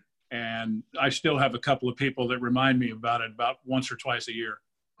 And I still have a couple of people that remind me about it about once or twice a year.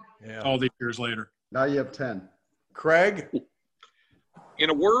 Yeah. All these years later. Now you have 10. Craig? In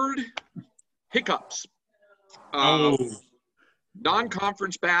a word, hiccups.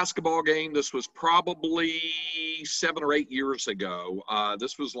 Non-conference basketball game. This was probably 7 or 8 years ago.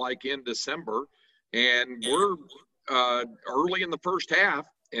 This was like in December, and we're early in the first half,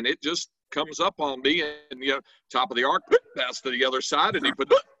 and it just comes up on me, and top of the arc, pass to the other side, and he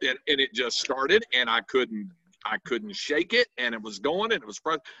put, and it just started, and I couldn't shake it, and it was going, and it was.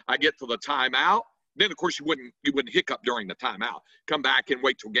 I get to the timeout. Then of course you wouldn't hiccup during the timeout. Come back and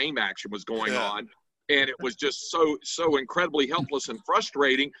wait till game action was going on, and it was just so incredibly helpless and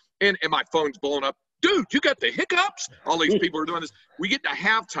frustrating. And my phone's blowing up. Dude, you got the hiccups? All these people are doing this. We get to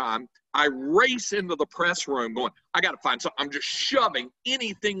halftime. I race into the press room going, I got to find something. I'm just shoving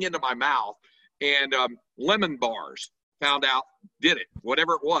anything into my mouth. And lemon bars found out, did it.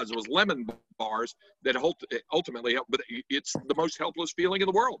 Whatever it was lemon bars that ultimately helped. But it's the most helpless feeling in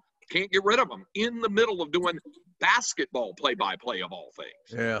the world. Can't get rid of them in the middle of doing basketball play-by-play of all things.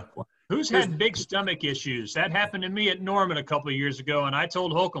 Yeah. Who's had big stomach issues? That happened to me at Norman a couple of years ago, and I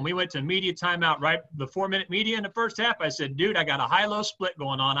told Holcomb, we went to media timeout, right? The 4-minute media in the first half. I said, dude, I got a high-low split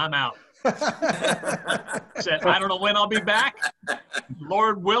going on. I'm out. I said, I don't know when I'll be back.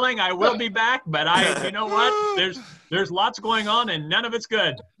 Lord willing, I will be back. But you know what? There's lots going on, and none of it's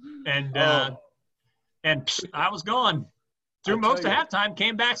good. And I was gone. Through most of halftime,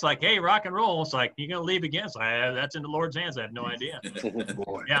 came back. It's like, hey, rock and roll. It's like, you going to leave again? It's like, that's in the Lord's hands. I have no idea.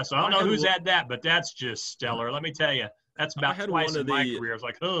 Yeah, so I don't know who's had that, but that's just stellar. Let me tell you, that's about twice in my career. I was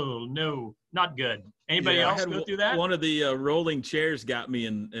like, oh, no, not good. Anybody else go through that? One of the rolling chairs got me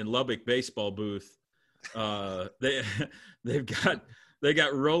in Lubbock baseball booth. They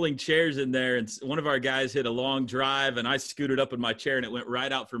got rolling chairs in there, and one of our guys hit a long drive, and I scooted up in my chair, and it went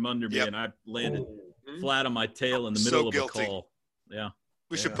right out from under me, and I landed flat on my tail in the middle of a call. Yeah.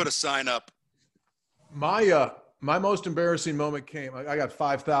 We should put a sign up. My most embarrassing moment came, I got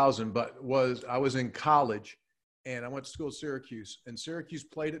 5,000, but I was in college and I went to school at Syracuse, and Syracuse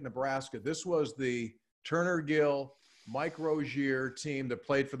played at Nebraska. This was the Turner Gill, Mike Rozier team that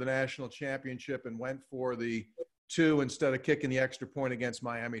played for the national championship and went for the 2 instead of kicking the extra point against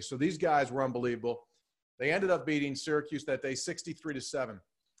Miami. So these guys were unbelievable. They ended up beating Syracuse that day 63-7.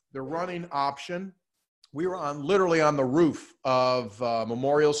 The running option, we were literally on the roof of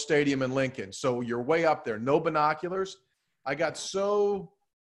Memorial Stadium in Lincoln. So you're way up there, no binoculars. I got so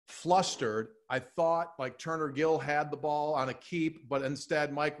flustered, I thought like Turner Gill had the ball on a keep, but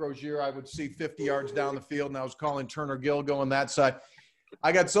instead Mike Rozier, I would see 50 yards down the field, and I was calling Turner Gill going that side.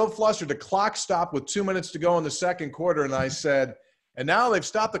 I got so flustered, the clock stopped with 2 minutes to go in the second quarter, and I said, and now they've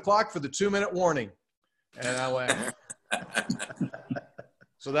stopped the clock for the 2-minute warning. And I went –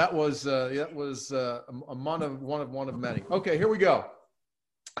 so that was one of many. Okay, here we go.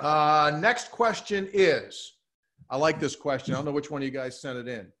 Next question is, I like this question. I don't know which one of you guys sent it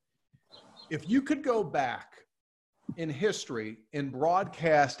in. If you could go back in history in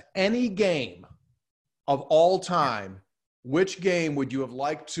broadcast any game of all time, which game would you have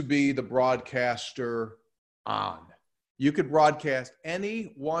liked to be the broadcaster on? You could broadcast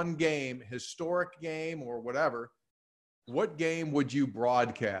any one game, historic game or whatever. What game would you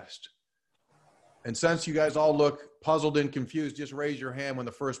broadcast? And since you guys all look puzzled and confused, just raise your hand when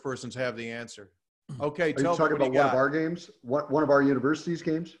the first person's have the answer. Okay, Are you tell me talking what about you one of got. our games? One of our university's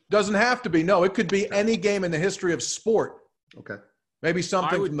games? Doesn't have to be. No, it could be any game in the history of sport. Okay. Maybe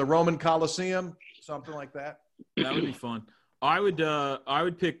something from the Roman Coliseum, something like that. That would be fun. I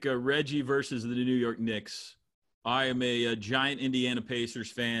would pick Reggie versus the New York Knicks. I am a giant Indiana Pacers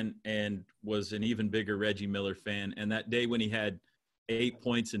fan and was an even bigger Reggie Miller fan. And that day when he had 8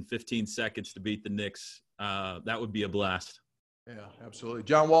 points in 15 seconds to beat the Knicks, that would be a blast. Yeah, absolutely.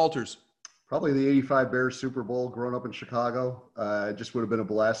 John Walters. Probably the 85 Bears Super Bowl. Growing up in Chicago, it just would have been a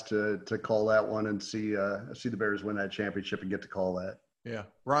blast to call that one and see the Bears win that championship and get to call that. Yeah.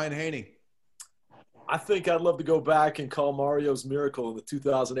 Brian Haney. I think I'd love to go back and call Mario's Miracle in the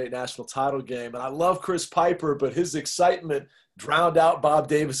 2008 national title game. And I love Chris Piper, but his excitement drowned out Bob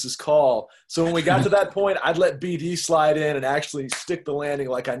Davis's call. So when we got to that point, I'd let BD slide in and actually stick the landing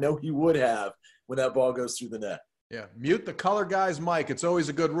like I know he would have when that ball goes through the net. Yeah. Mute the color guy's mic. It's always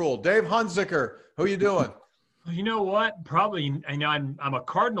a good rule. Dave Hunziker, who you doing? You know what? Probably, I know I'm a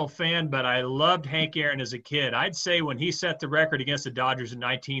Cardinal fan, but I loved Hank Aaron as a kid. I'd say when he set the record against the Dodgers in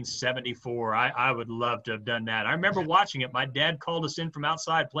 1974, I would love to have done that. I remember watching it. My dad called us in from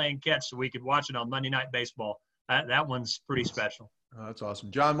outside playing catch so we could watch it on Monday Night Baseball. That one's pretty special. Oh, that's awesome.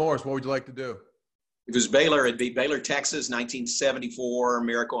 John Morris, what would you like to do? If it was Baylor, it'd be Baylor, Texas, 1974.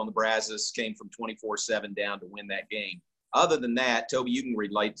 Miracle on the Brazos came from 24-7 down to win that game. Other than that, Toby, you can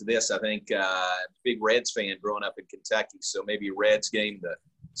relate to this. I think big Reds fan growing up in Kentucky, so maybe a Reds game, the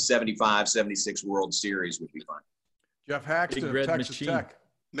 75-76 World Series would be fun. Jeff Haxton, Texas Tech.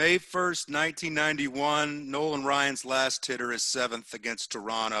 May 1st, 1991, Nolan Ryan's last hitter is 7th against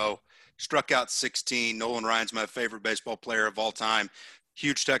Toronto. Struck out 16. Nolan Ryan's my favorite baseball player of all time.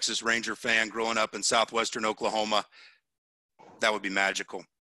 Huge Texas Ranger fan growing up in southwestern Oklahoma. That would be magical.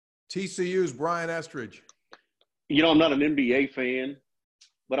 TCU's Brian Estridge. You know, I'm not an NBA fan,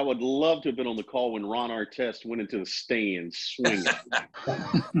 but I would love to have been on the call when Ron Artest went into the stands swinging.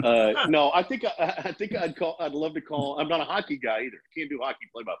 No, I think I'd love to call. I'm not a hockey guy either. Can't do hockey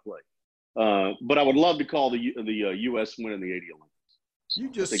play-by-play. But I would love to call the U.S. win in the 80 Olympics. You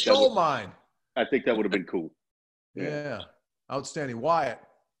just stole mine. I think that would have been cool. Yeah. Outstanding. Wyatt.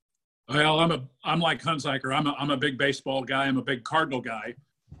 Well, I'm like Hunziker. I'm a big baseball guy. I'm a big Cardinal guy.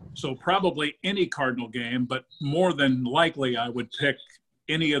 So probably any Cardinal game, but more than likely I would pick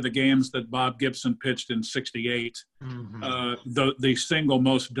any of the games that Bob Gibson pitched in '68. Mm-hmm. The single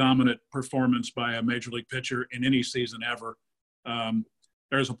most dominant performance by a major league pitcher in any season ever.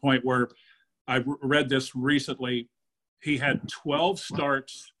 There's a point where I read this recently. He had 12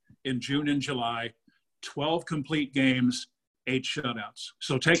 starts in June and July, 12 complete games, 8 shutouts.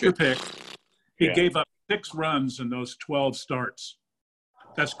 So take your pick. He gave up 6 runs in those 12 starts.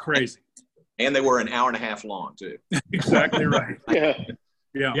 That's crazy. And they were an hour and a half long, too. Exactly right.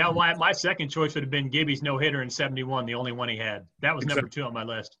 Yeah, my second choice would have been Gibby's no-hitter in 71, the only one he had. That was number 2 on my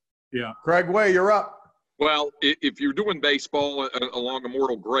list. Yeah. Craig Way, you're up. Well, if you're doing baseball along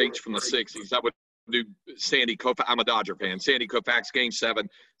immortal greats from the 60s, I would do Sandy Koufax. I'm a Dodger fan. Sandy Koufax, Game 7,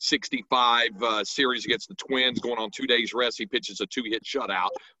 65 series against the Twins, going on 2 days rest. He pitches a 2-hit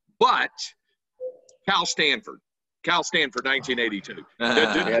shutout. But Cal Stanford, 1982.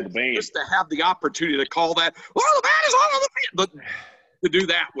 Just to have the opportunity to call that, the bat is all on the field. But to do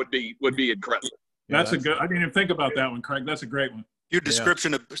that would be incredible. That's a good. I didn't even think about that one, Craig. That's a great one. Few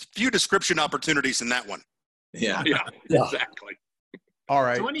description opportunities in that one. Yeah, exactly. All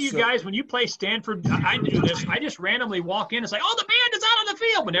right. So one of you guys, when you play Stanford, I do this. I just randomly walk in and say, "Oh, the band is out on the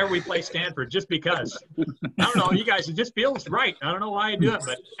field." Whenever we play Stanford, just because. I don't know, you guys. It just feels right. I don't know why I do it,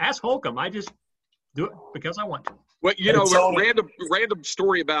 but ask Holcomb. I just do it because I want to. Well, random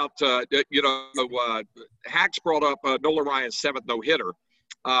story about, Hacks brought up Nolan Ryan's 7th no-hitter.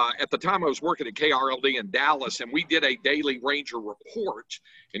 At the time I was working at KRLD in Dallas, and we did a daily Ranger report,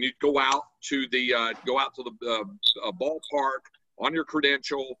 and you'd go out to the ballpark on your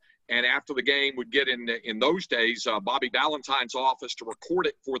credential, and after the game would get in those days, Bobby Valentine's office to record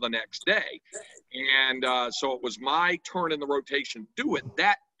it for the next day. And so it was my turn in the rotation to do it.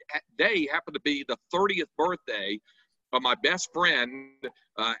 That day happened to be the 30th birthday of my best friend,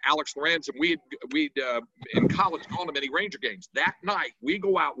 Alex Lorenz, and we'd in college gone to many Ranger games. That night, we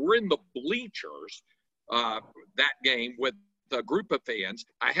go out, we're in the bleachers that game with a group of fans.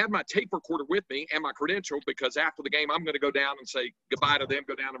 I had my tape recorder with me and my credential because after the game, I'm going to go down and say goodbye to them,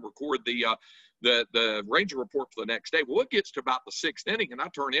 go down and record the Ranger report for the next day. Well, it gets to about the 6th inning, and I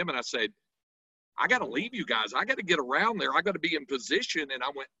turn him and I said, I got to leave you guys. I got to get around there. I got to be in position. And I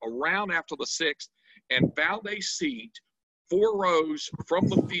went around after the 6th and found a seat 4 rows from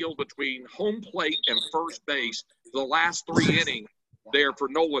the field between home plate and first base the last 3 innings there for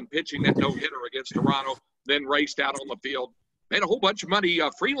Nolan pitching that no-hitter against Toronto, then raced out on the field. Made a whole bunch of money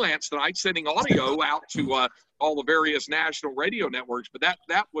freelance tonight, sending audio out to all the various national radio networks. But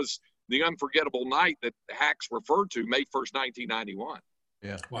that was the unforgettable night that Hacks referred to, May 1st, 1991.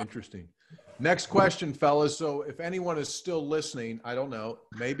 Yeah, interesting. Next question, fellas. So if anyone is still listening, I don't know.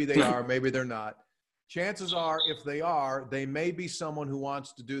 Maybe they are, maybe they're not. Chances are, if they are, they may be someone who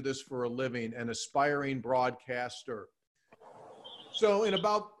wants to do this for a living, an aspiring broadcaster. So in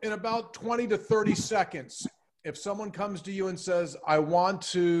about 20 to 30 seconds, if someone comes to you and says, I want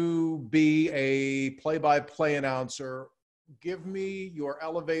to be a play-by-play announcer, give me your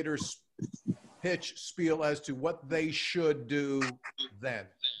elevator pitch spiel as to what they should do then.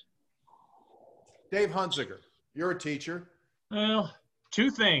 Dave Hunziker, you're a teacher. Well,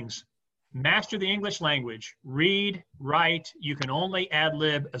 2 things. Master the English language. Read, write. You can only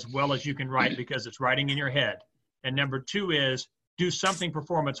ad-lib as well as you can write because it's writing in your head. And number 2 is do something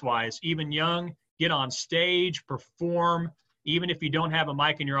performance-wise. Even young, get on stage, perform. Even if you don't have a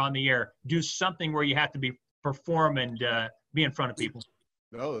mic and you're on the air, do something where you have to perform and be in front of people.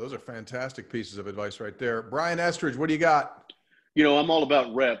 Oh, those are fantastic pieces of advice right there. Brian Estridge, what do you got? You know, I'm all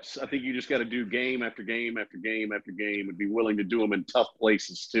about reps. I think you just got to do game after game after game after game and be willing to do them in tough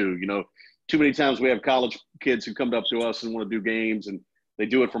places too. You know, too many times we have college kids who come up to us and want to do games, and they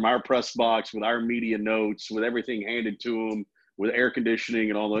do it from our press box with our media notes, with everything handed to them, with air conditioning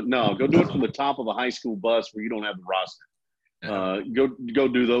and all that. No, go do it from the top of a high school bus where you don't have the roster. Go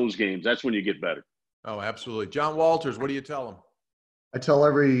do those games. That's when you get better. Oh, absolutely. John Walters, what do you tell them? I tell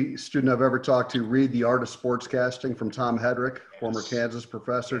every student I've ever talked to, read The Art of Sportscasting from Tom Hedrick, former Kansas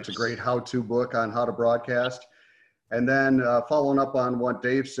professor. It's a great how-to book on how to broadcast. And then following up on what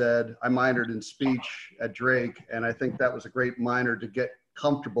Dave said, I minored in speech at Drake, and I think that was a great minor to get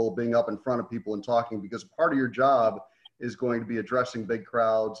comfortable being up in front of people and talking, because part of your job is going to be addressing big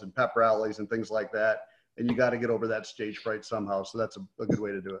crowds and pep rallies and things like that. And you got to get over that stage fright somehow. So that's a good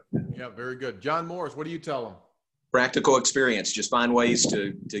way to do it. Yeah, very good. John Morris, what do you tell them? Practical experience. Just find ways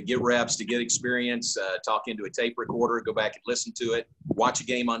to get reps, to get experience, talk into a tape recorder, go back and listen to it, watch a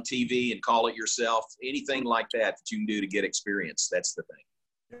game on TV and call it yourself. Anything like that you can do to get experience. That's the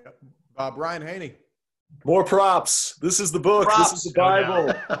thing. Yeah. Brian Haney. More props. This is the book. Props. This is the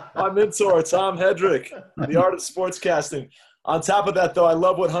Bible. My mentor, Tom Hedrick, The Art of Sportscasting. On top of that, though, I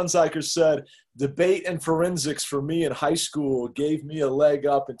love what Hunziker said. Debate and forensics for me in high school gave me a leg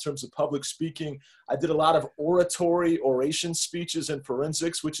up in terms of public speaking. I did a lot of oration speeches and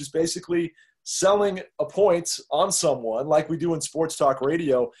forensics, which is basically selling a point on someone like we do in sports talk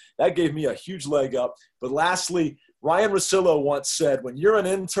radio. That gave me a huge leg up. But lastly, Ryan Russillo once said, when you're an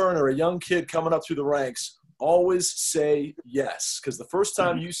intern or a young kid coming up through the ranks, always say yes. Because the first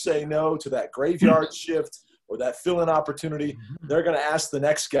time you say no to that graveyard shift or that fill-in opportunity, they're going to ask the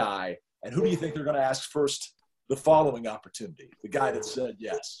next guy. And who do you think they're going to ask first the following opportunity? The guy that said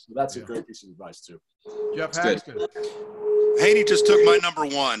yes. So that's a great piece of advice, too. Jeff Haxton. Haney just took my number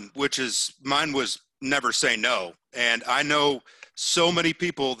 1, which is mine was never say no. And I know so many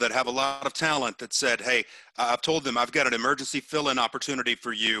people that have a lot of talent that said, hey, I've told them I've got an emergency fill-in opportunity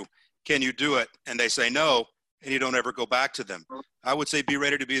for you. Can you do it? And they say no, and you don't ever go back to them. I would say be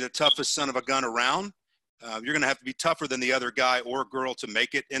ready to be the toughest son of a gun around. You're going to have to be tougher than the other guy or girl to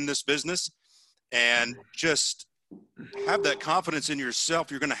make it in this business, and just have that confidence in yourself.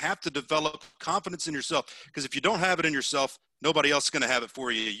 You're going to have to develop confidence in yourself, because if you don't have it in yourself, nobody else is going to have it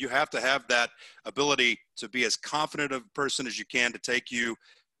for you. You have to have that ability to be as confident of a person as you can to take you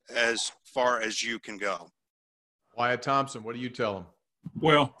as far as you can go. Wyatt Thompson, what do you tell them?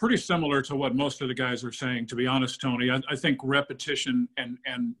 Well, pretty similar to what most of the guys are saying, to be honest, Tony. I think repetition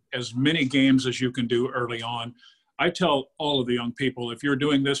and as many games as you can do early on. I tell all of the young people, if you're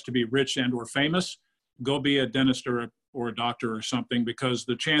doing this to be rich and or famous, go be a dentist or a doctor or something, because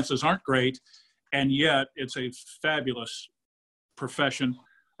the chances aren't great, and yet it's a fabulous profession.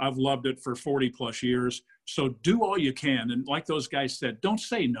 I've loved it for 40 plus years. So do all you can. And like those guys said, don't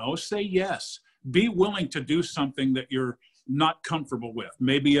say no, say yes. Be willing to do something that you're not comfortable with.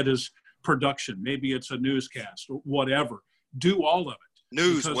 Maybe it is production, maybe it's a newscast, or whatever. Do all of it.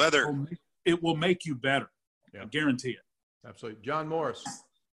 News, weather. It will make you better. Yeah. I guarantee it. Absolutely. John Morris.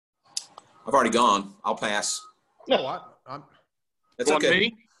 I've already gone. I'll pass. Oh, That's Go on okay.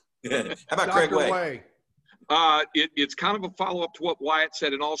 me? How about Dr. Craig Way? Way. It's kind of a follow-up to what Wyatt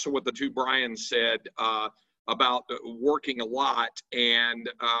said and also what the two Brians said about working a lot. And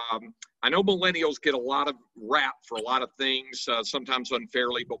I know millennials get a lot of rap for a lot of things, sometimes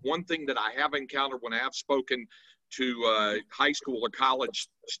unfairly. But one thing that I have encountered when I have spoken to high school or college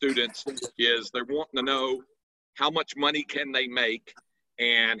students is they're wanting to know how much money can they make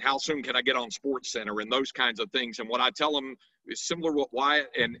and how soon can I get on SportsCenter and those kinds of things. And what I tell them is similar to what Wyatt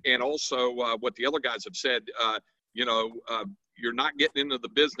and also what the other guys have said. You're not getting into the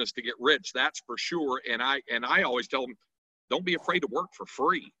business to get rich, that's for sure. And I always tell them, don't be afraid to work for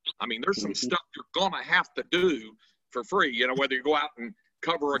free. I mean, there's some stuff you're gonna have to do for free. Whether you go out and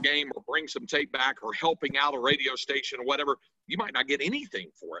cover a game or bring some tape back or helping out a radio station or whatever, you might not get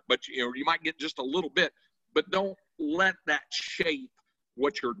anything for it, but you might get just a little bit. But don't let that shape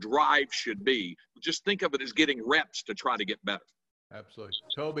what your drive should be. Just think of it as getting reps to try to get better. Absolutely.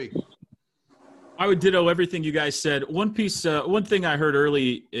 Toby. I would ditto everything you guys said. One thing I heard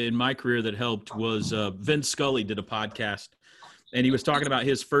early in my career that helped was Vin Scully did a podcast, and he was talking about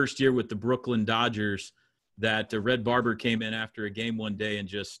his first year with the Brooklyn Dodgers, that Red Barber came in after a game one day and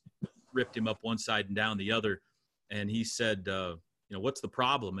just ripped him up one side and down the other. And he said, what's the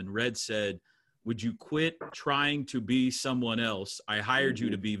problem? And Red said, would you quit trying to be someone else? I hired you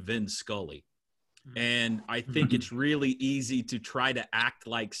to be Vin Scully. And I think it's really easy to try to act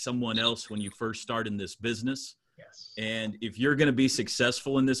like someone else when you first start in this business. Yes. And if you're going to be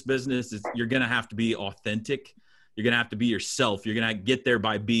successful in this business, you're going to have to be authentic. You're going to have to be yourself. You're going to get there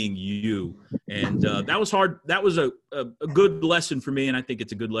by being you. And that was hard. That was a good lesson for me, and I think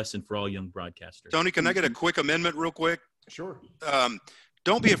it's a good lesson for all young broadcasters. Tony, can I get a quick amendment real quick? Sure.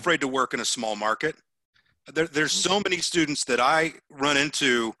 Don't be afraid to work in a small market. There's so many students that I run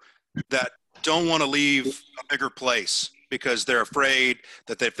into that don't want to leave a bigger place because they're afraid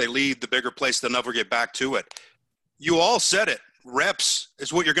that if they leave the bigger place, they'll never get back to it. You all said it. Reps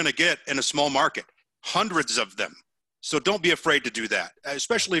is what you're going to get in a small market. Hundreds of them. So don't be afraid to do that,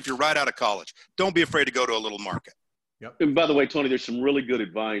 especially if you're right out of college. Don't be afraid to go to a little market. Yep. And by the way, Tony, there's some really good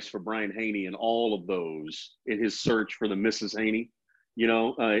advice for Brian Haney and all of those in his search for the Mrs. Haney. There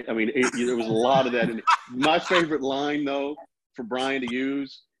was a lot of that. And my favorite line, though, for Brian to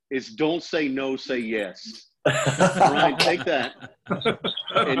use is don't say no, say yes. Brian, take that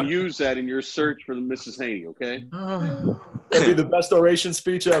and use that in your search for the Mrs. Haney, okay? That'd be the best oration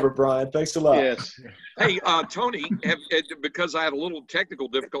speech ever, Brian. Thanks a lot. Yes. Hey, Tony, because I had a little technical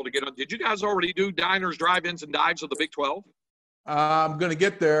difficulty getting on, did you guys already do diners, drive-ins, and dives of the Big 12? I'm going to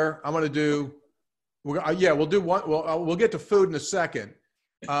get there. I'm going to do we'll do one. We'll get to food in a second.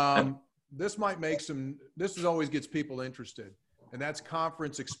 This might make this always gets people interested, and that's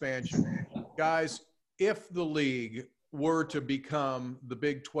conference expansion. Guys, if the league were to become the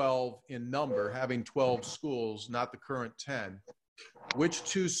Big 12 in number, having 12 schools, not the current 10, which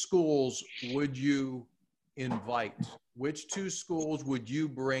two schools would you invite? Which two schools would you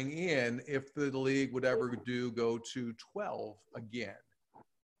bring in if the league would ever go to 12 again?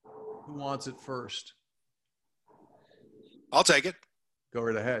 Who wants it first? I'll take it. Go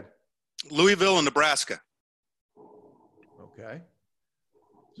right ahead. Louisville and Nebraska. Okay.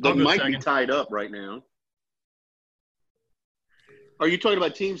 They might be tied up right now. Are you talking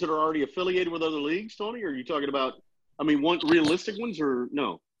about teams that are already affiliated with other leagues, Tony? Or are you talking about, realistic ones or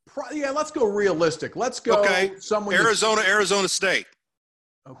no? Yeah, let's go realistic. Let's go somewhere. Arizona State.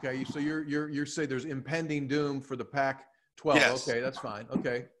 Okay, so you're saying there's impending doom for the Pac-12. Yes. Okay, that's fine.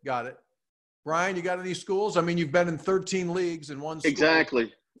 Okay, got it. Brian, you got any schools? You've been in 13 leagues in one school.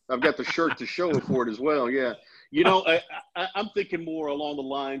 Exactly. I've got the shirt to show for it as well, yeah. I'm thinking more along the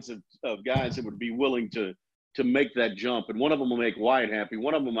lines of guys that would be willing to make that jump. And one of them will make Wyatt happy.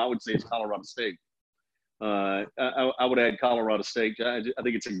 One of them I would say is Colorado State. I would add Colorado State. I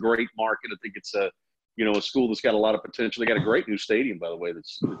think it's a great market. I think it's a school that's got a lot of potential. They got a great new stadium, by the way.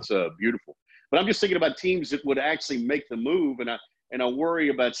 That's beautiful. But I'm just thinking about teams that would actually make the move, and I worry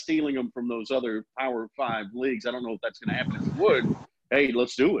about stealing them from those other Power 5 leagues. I don't know if that's going to happen. If it would, hey,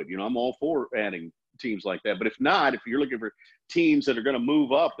 let's do it. I'm all for adding teams like that. But if not, if you're looking for teams that are going to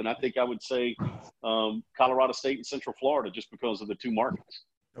move up, then I think I would say Colorado State and Central Florida, just because of the two markets.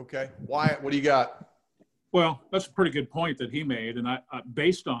 Okay. Wyatt, what do you got? Well, that's a pretty good point that he made. And I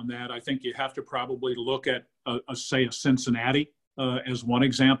based on that, I think you have to probably look at, say, a Cincinnati as one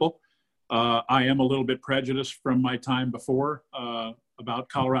example. I am a little bit prejudiced from my time before about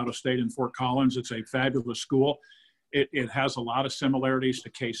Colorado State and Fort Collins. It's a fabulous school. It has a lot of similarities to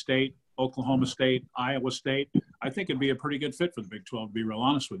K-State, Oklahoma State, Iowa State. I think it'd be a pretty good fit for the Big 12, to be real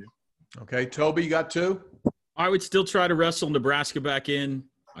honest with you. Okay. Toby, you got two? I would still try to wrestle Nebraska back in.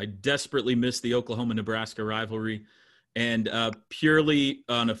 I desperately miss the Oklahoma-Nebraska rivalry. And purely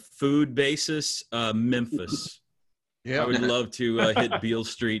on a food basis, Memphis. Yeah. I would love to hit Beale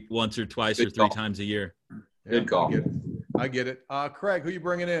Street once or twice or three times a year. Good call. I get it. Craig, who you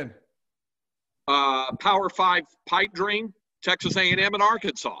bringing in? Power 5 pipe dream, Texas A&M and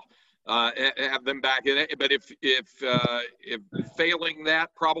Arkansas. Have them back in it. But if failing that,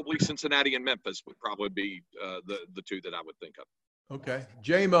 probably Cincinnati and Memphis would probably be the two that I would think of. Okay.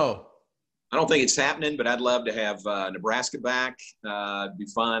 J-Mo. I don't think it's happening, but I'd love to have Nebraska back. It'd be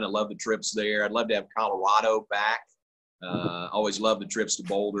fun. I love the trips there. I'd love to have Colorado back. Always love the trips to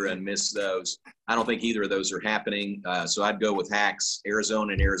Boulder and miss those. I don't think either of those are happening. So I'd go with Hacks,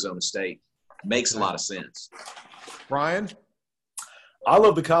 Arizona and Arizona State. Makes a lot of sense. Brian? I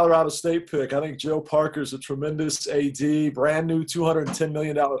love the Colorado State pick. I think Joe Parker's a tremendous AD, brand new $210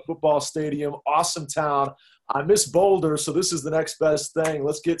 million football stadium, awesome town. I miss Boulder, so this is the next best thing.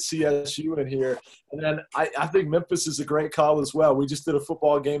 Let's get CSU in here. And then I think Memphis is a great call as well. We just did a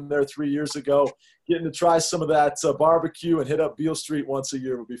football game there 3 years ago. Getting to try some of that barbecue and hit up Beale Street once a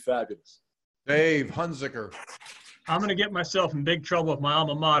year would be fabulous. Dave Hunziker. I'm going to get myself in big trouble with my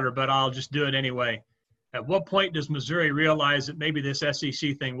alma mater, but I'll just do it anyway. At what point does Missouri realize that maybe this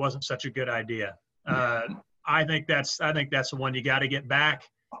SEC thing wasn't such a good idea? I think that's the one you got to get back.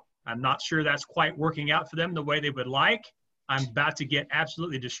 I'm not sure that's quite working out for them the way they would like. I'm about to get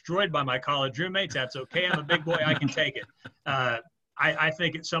absolutely destroyed by my college roommates. That's okay. I'm a big boy. I can take it. I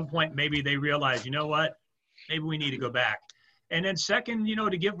think at some point maybe they realize, you know what, maybe we need to go back. And then second,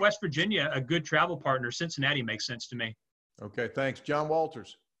 to give West Virginia a good travel partner, Cincinnati makes sense to me. Okay, thanks. John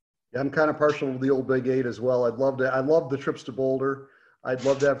Walters. Yeah, I'm kind of partial to the old Big 8 as well. I love the trips to Boulder. I'd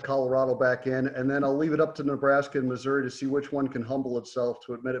love to have Colorado back in, and then I'll leave it up to Nebraska and Missouri to see which one can humble itself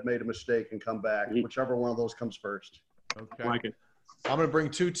to admit it made a mistake and come back, whichever one of those comes first. Okay. I like it. I'm going to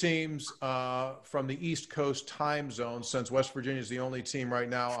bring two teams from the East Coast time zone, since West Virginia is the only team right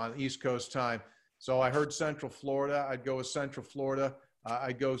now on East Coast time. So I heard Central Florida. I'd go with Central Florida.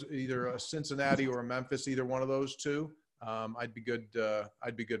 I'd go either Cincinnati or Memphis, either one of those two. I'd be good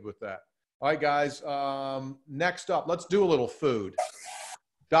with that. All right, guys. Next up, let's do a little food.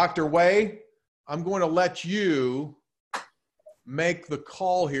 Dr. Way, I'm going to let you make the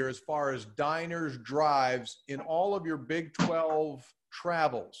call here as far as diners, drives in all of your Big 12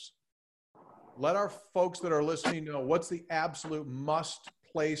 travels. Let our folks that are listening know what's the absolute must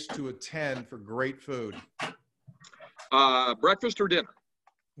place to attend for great food. Breakfast or dinner?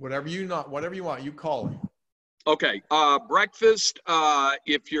 Whatever you want, you call it. Okay, breakfast.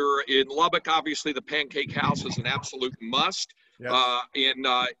 If you're in Lubbock, obviously the Pancake House is an absolute must. Yes. In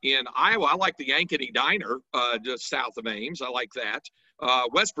Iowa, I like the Yankee Diner just south of Ames. I like that.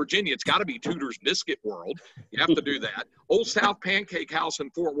 West Virginia, it's got to be Tudor's Biscuit World. You have to do that. Old South Pancake House in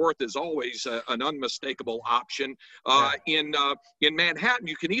Fort Worth is always an unmistakable option. In Manhattan,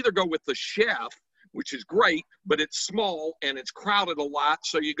 you can either go with the Chef, which is great, but it's small and it's crowded a lot.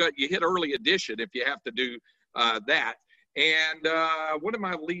 So you hit early edition if you have to do that. And what am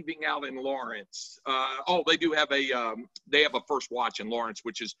I leaving out in Lawrence? They do have a First Watch in Lawrence,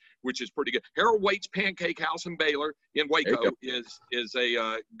 which is pretty good. Harold Waite's Pancake House in Baylor in Waco is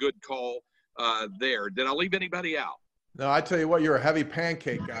a good call there. Did I leave anybody out? No, I tell you what, you're a heavy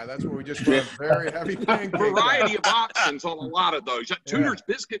pancake guy. That's what we just want, a very heavy pancake variety of options on a lot of those. Tudor's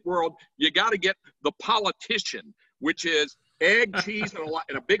Biscuit World, you got to get the Politician, which is egg, cheese,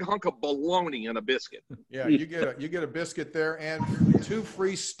 and a big hunk of bologna in a biscuit. Yeah, you get a biscuit there and 2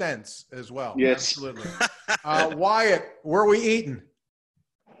 free stents as well. Yes. Absolutely. Wyatt, where are we eating?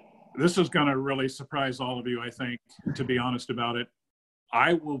 This is going to really surprise all of you, I think, to be honest about it.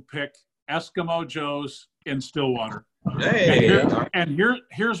 I will pick Eskimo Joe's in Stillwater. Hey.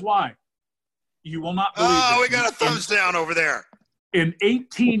 Here's why. You will not believe this. We got a thumbs down over there. In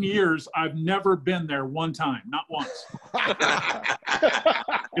 18 years, I've never been there one time, not once.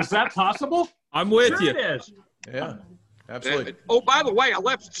 Is that possible? I'm with you. It is. Yeah, absolutely. By the way, I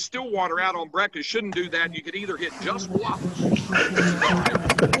left Stillwater out on breakfast. Shouldn't do that. You could either hit Just Waffles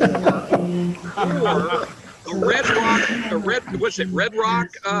or the Red Rock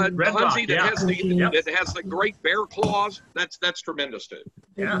Hunzy that has the great bear claws. That's tremendous too.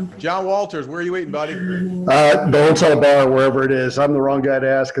 Yeah. John Walters, where are you eating, buddy? The Hotel Bar, wherever it is. I'm the wrong guy to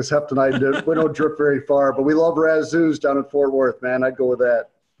ask because Hep and I we don't drip very far, but we love Razzoos down in Fort Worth, man. I'd go with that.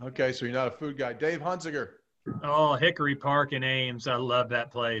 Okay, so you're not a food guy. Dave Hunziker. Oh, Hickory Park in Ames. I love that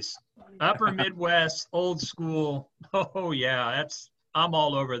place. Upper Midwest, old school. Oh, yeah, I'm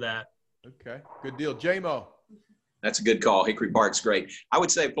all over that. Okay, good deal. J-Mo. That's a good call. Hickory Park's great. I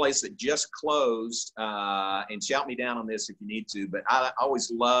would say a place that just closed, and shout me down on this if you need to, but I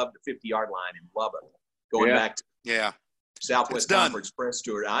always loved the 50-yard line in Lubbock. Going back to Southwest Conference Press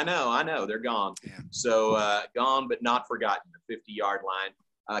Tour. I know. They're gone. Yeah. So gone but not forgotten, the 50-yard line.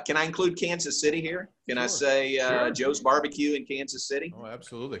 Can I include Kansas City here? Can I say Joe's Barbecue in Kansas City? Oh,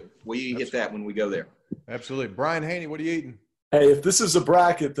 absolutely. Will you hit that when we go there? Absolutely. Brian Haney, what are you eating? Hey, if this is a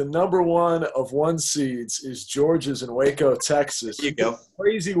bracket, the number 1 of 1 seeds is George's in Waco, Texas. There you go.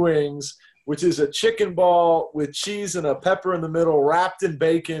 Crazy Wings, which is a chicken ball with cheese and a pepper in the middle, wrapped in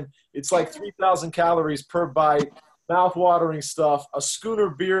bacon. It's like 3,000 calories per bite. Mouth-watering stuff. A schooner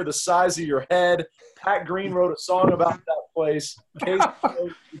beer the size of your head. Pat Green wrote a song about that place.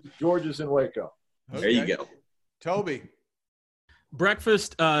 George's in Waco. Okay. There you go. Toby.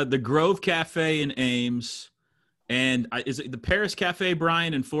 Breakfast, the Grove Cafe in Ames. And is it the Paris Cafe,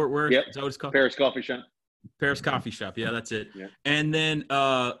 Brian, in Fort Worth? Yep. Is that what it's called? Paris Coffee Shop. Paris Coffee Shop. Yeah, that's it. Yeah. And then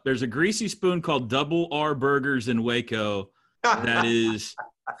there's a greasy spoon called Double R Burgers in Waco. That is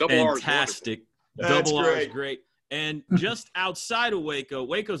fantastic. Double R is great. And just outside of Waco,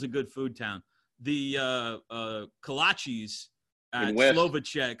 Waco's a good food town. The kolaches at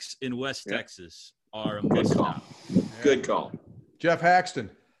Slovacek's in West Texas are a must stop. Good call. Jeff Haxton.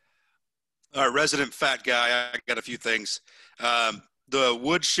 Resident fat guy. I got a few things. The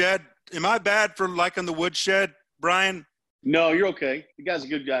Woodshed. Am I bad for liking the Woodshed, Brian? No, you're okay. The guy's a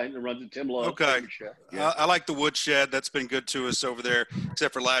good guy that runs it. Tim Love. Okay. I like the Woodshed. That's been good to us over there,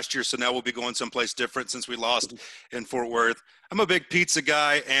 except for last year. So now we'll be going someplace different since we lost in Fort Worth. I'm a big pizza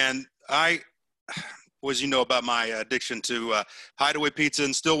guy, and as you know about my addiction to Hideaway Pizza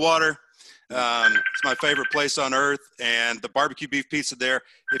in Stillwater. It's my favorite place on earth, and the barbecue beef pizza there.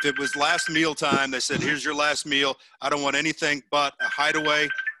 If it was last meal time, they said, here's your last meal. I don't want anything but a Hideaway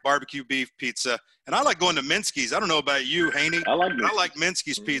barbecue beef pizza. And I like going to Minsky's. I don't know about you, Haney. I like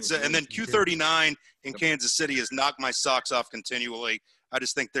Minsky's pizza. And then Q39 in Kansas City has knocked my socks off continually. I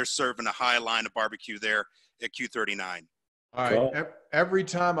just think they're serving a high line of barbecue there at Q39. All right. Every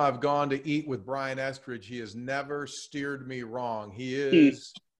time I've gone to eat with Brian Estridge, he has never steered me wrong. He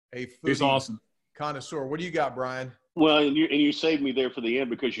is a foodie connoisseur. What do you got, Brian? Well, and you saved me there for the end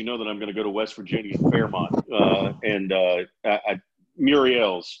because you know that I'm going to go to West Virginia, Fairmont,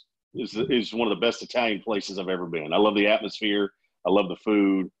 Muriel's is one of the best Italian places I've ever been. I love the atmosphere. I love the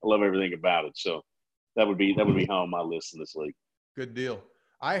food. I love everything about it. So that would be high on my list in this league. Good deal.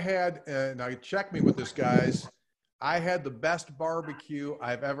 I had, now check me with this, guys. I had the best barbecue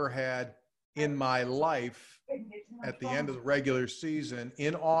I've ever had in my life at the end of the regular season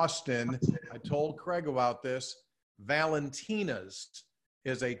in Austin. I told Craig about this. Valentina's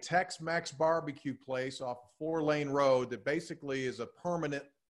is a Tex-Mex barbecue place off a 4-lane road that basically is a permanent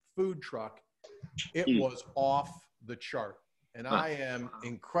food truck. It was off the chart. And I am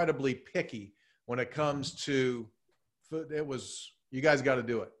incredibly picky when it comes to food. You guys got to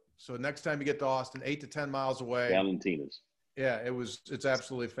do it. So next time you get to Austin, 8 to 10 miles away. Valentina's. Yeah, it's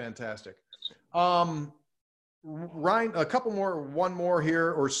absolutely fantastic. Ryan, one more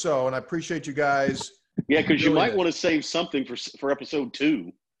here or so, and I appreciate you guys. Yeah, because you might want to save something for episode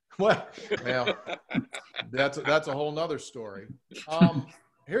 2. Well, that's a whole nother story.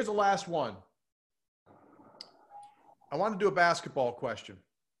 Here's the last one. I want to do a basketball question,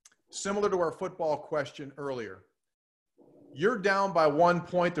 similar to our football question earlier. You're down by 1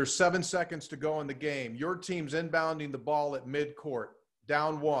 point. There's 7 seconds to go in the game. Your team's inbounding the ball at midcourt.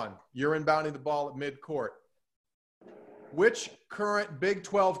 Down 1. You're inbounding the ball at midcourt. Which current Big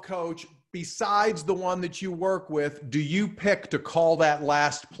 12 coach, besides the one that you work with, do you pick to call that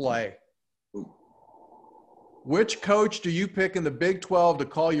last play? Which coach do you pick in the Big 12 to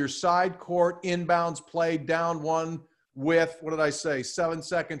call your side court inbounds play down 1 with, 7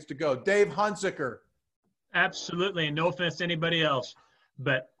 seconds to go? Dave Hunziker. Absolutely, and no offense to anybody else,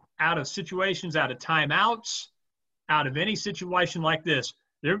 but out of situations, out of timeouts, out of any situation like this,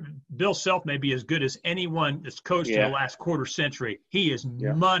 Bill Self may be as good as anyone that's coached in the last quarter century. He is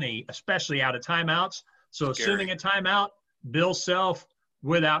money, especially out of timeouts. So assuming a timeout, Bill Self,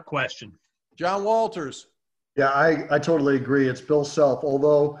 without question. John Walters. Yeah, I totally agree. It's Bill Self.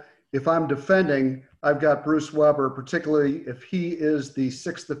 Although if I'm defending, I've got Bruce Weber, particularly if he is the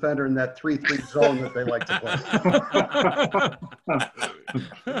 6th defender in that 3-3 zone that they like to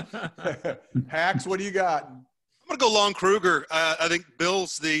play. Hacks, what do you got? I'm going to go Lon Kruger. I think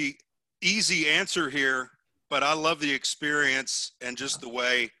Bill's the easy answer here, but I love the experience and just the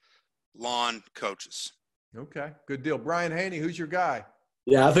way Lon coaches. Okay, good deal. Brian Haney, who's your guy?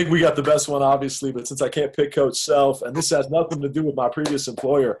 Yeah, I think we got the best one, obviously, but since I can't pick Coach Self, and this has nothing to do with my previous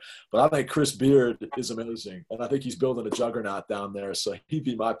employer, but I think Chris Beard is amazing, and I think he's building a juggernaut down there, so he'd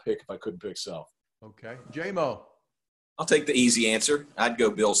be my pick if I couldn't pick Self. Okay. J-Mo. I'll take the easy answer. I'd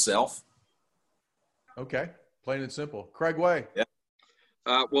go Bill Self. Okay. Plain and simple. Craig Way. Yeah.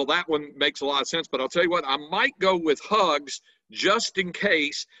 Well, that one makes a lot of sense, but I'll tell you what, I might go with Hugs just in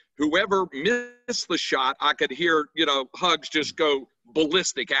case whoever missed the shot, I could hear, Hugs just go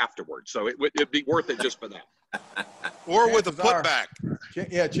ballistic afterwards. So it'd be worth it just for that. Or with a putback.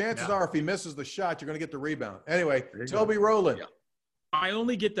 Chances are if he misses the shot, you're going to get the rebound. Anyway, Toby Rowland. Yeah. I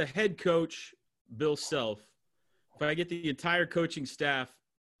only get the head coach, Bill Self. If I get the entire coaching staff,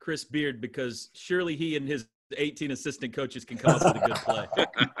 Chris Beard, because surely he and his 18 assistant coaches can come up with a good play.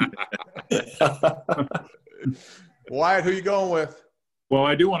 Wyatt, who you going with? Well,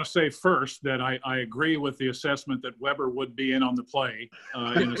 I do want to say first that I agree with the assessment that Weber would be in on the play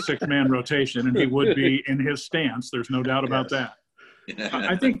in a six-man rotation, and he would be in his stance. There's no doubt about that.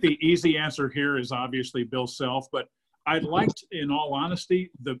 I think the easy answer here is obviously Bill Self, but I liked, in all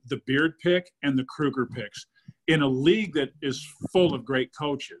honesty, the Beard pick and the Kruger picks. In a league that is full of great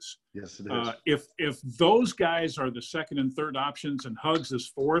coaches. Yes, it is. If those guys are the second and third options and Hugs is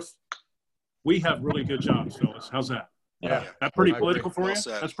fourth, we have really good jobs, fellas. How's that? Yeah. That pretty political for you?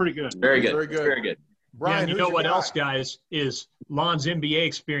 That's pretty good. Very good. Very good. Very good. Brian, you know what else, guys, is Lon's NBA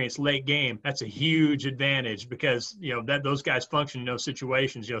experience late game. That's a huge advantage because, that those guys function in those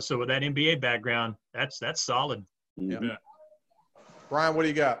situations. So with that NBA background, that's solid. Yeah. Brian, what do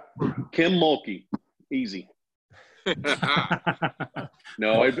you got? Kim Mulkey. Easy.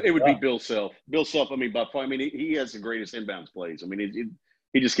 No, it would be Bill Self. Bill Self, by far, he has the greatest inbounds plays.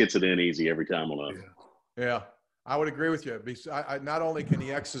 He just gets it in easy every time on us. Yeah, I would agree with you. Not only can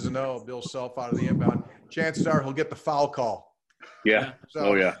he X's and O Bill Self out of the inbound, chances are he'll get the foul call. Yeah.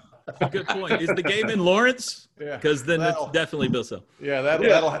 So, yeah. Good point. Is the game in Lawrence? Yeah. Because then it's definitely Bill Self. Yeah,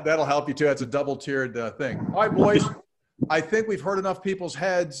 that'll help you too. It's a double-tiered thing. All right, boys. I think we've heard enough people's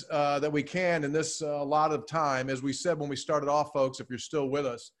heads that we can in this lot of time. As we said when we started off, folks, if you're still with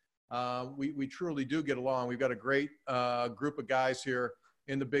us, we truly do get along. We've got a great group of guys here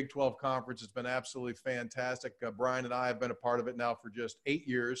in the Big 12 Conference. It's been absolutely fantastic. Brian and I have been a part of it now for just 8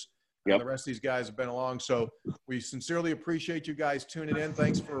 years. Yep. The rest of these guys have been along. So we sincerely appreciate you guys tuning in.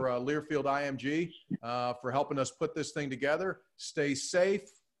 Thanks for Learfield IMG for helping us put this thing together. Stay safe.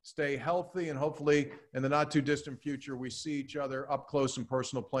 Stay healthy, and hopefully in the not-too-distant future, we see each other up close and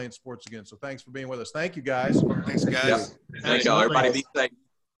personal playing sports again. So thanks for being with us. Thank you, guys. Thanks, guys. Thanks, y'all. Everybody be safe.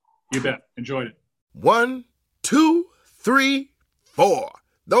 You bet. Enjoyed it. 1, 2, 3, 4.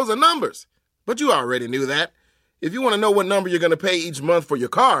 Those are numbers, but you already knew that. If you want to know what number you're going to pay each month for your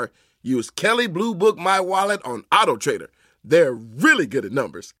car, use Kelley Blue Book My Wallet on Auto Trader. They're really good at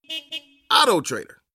numbers. Auto Trader.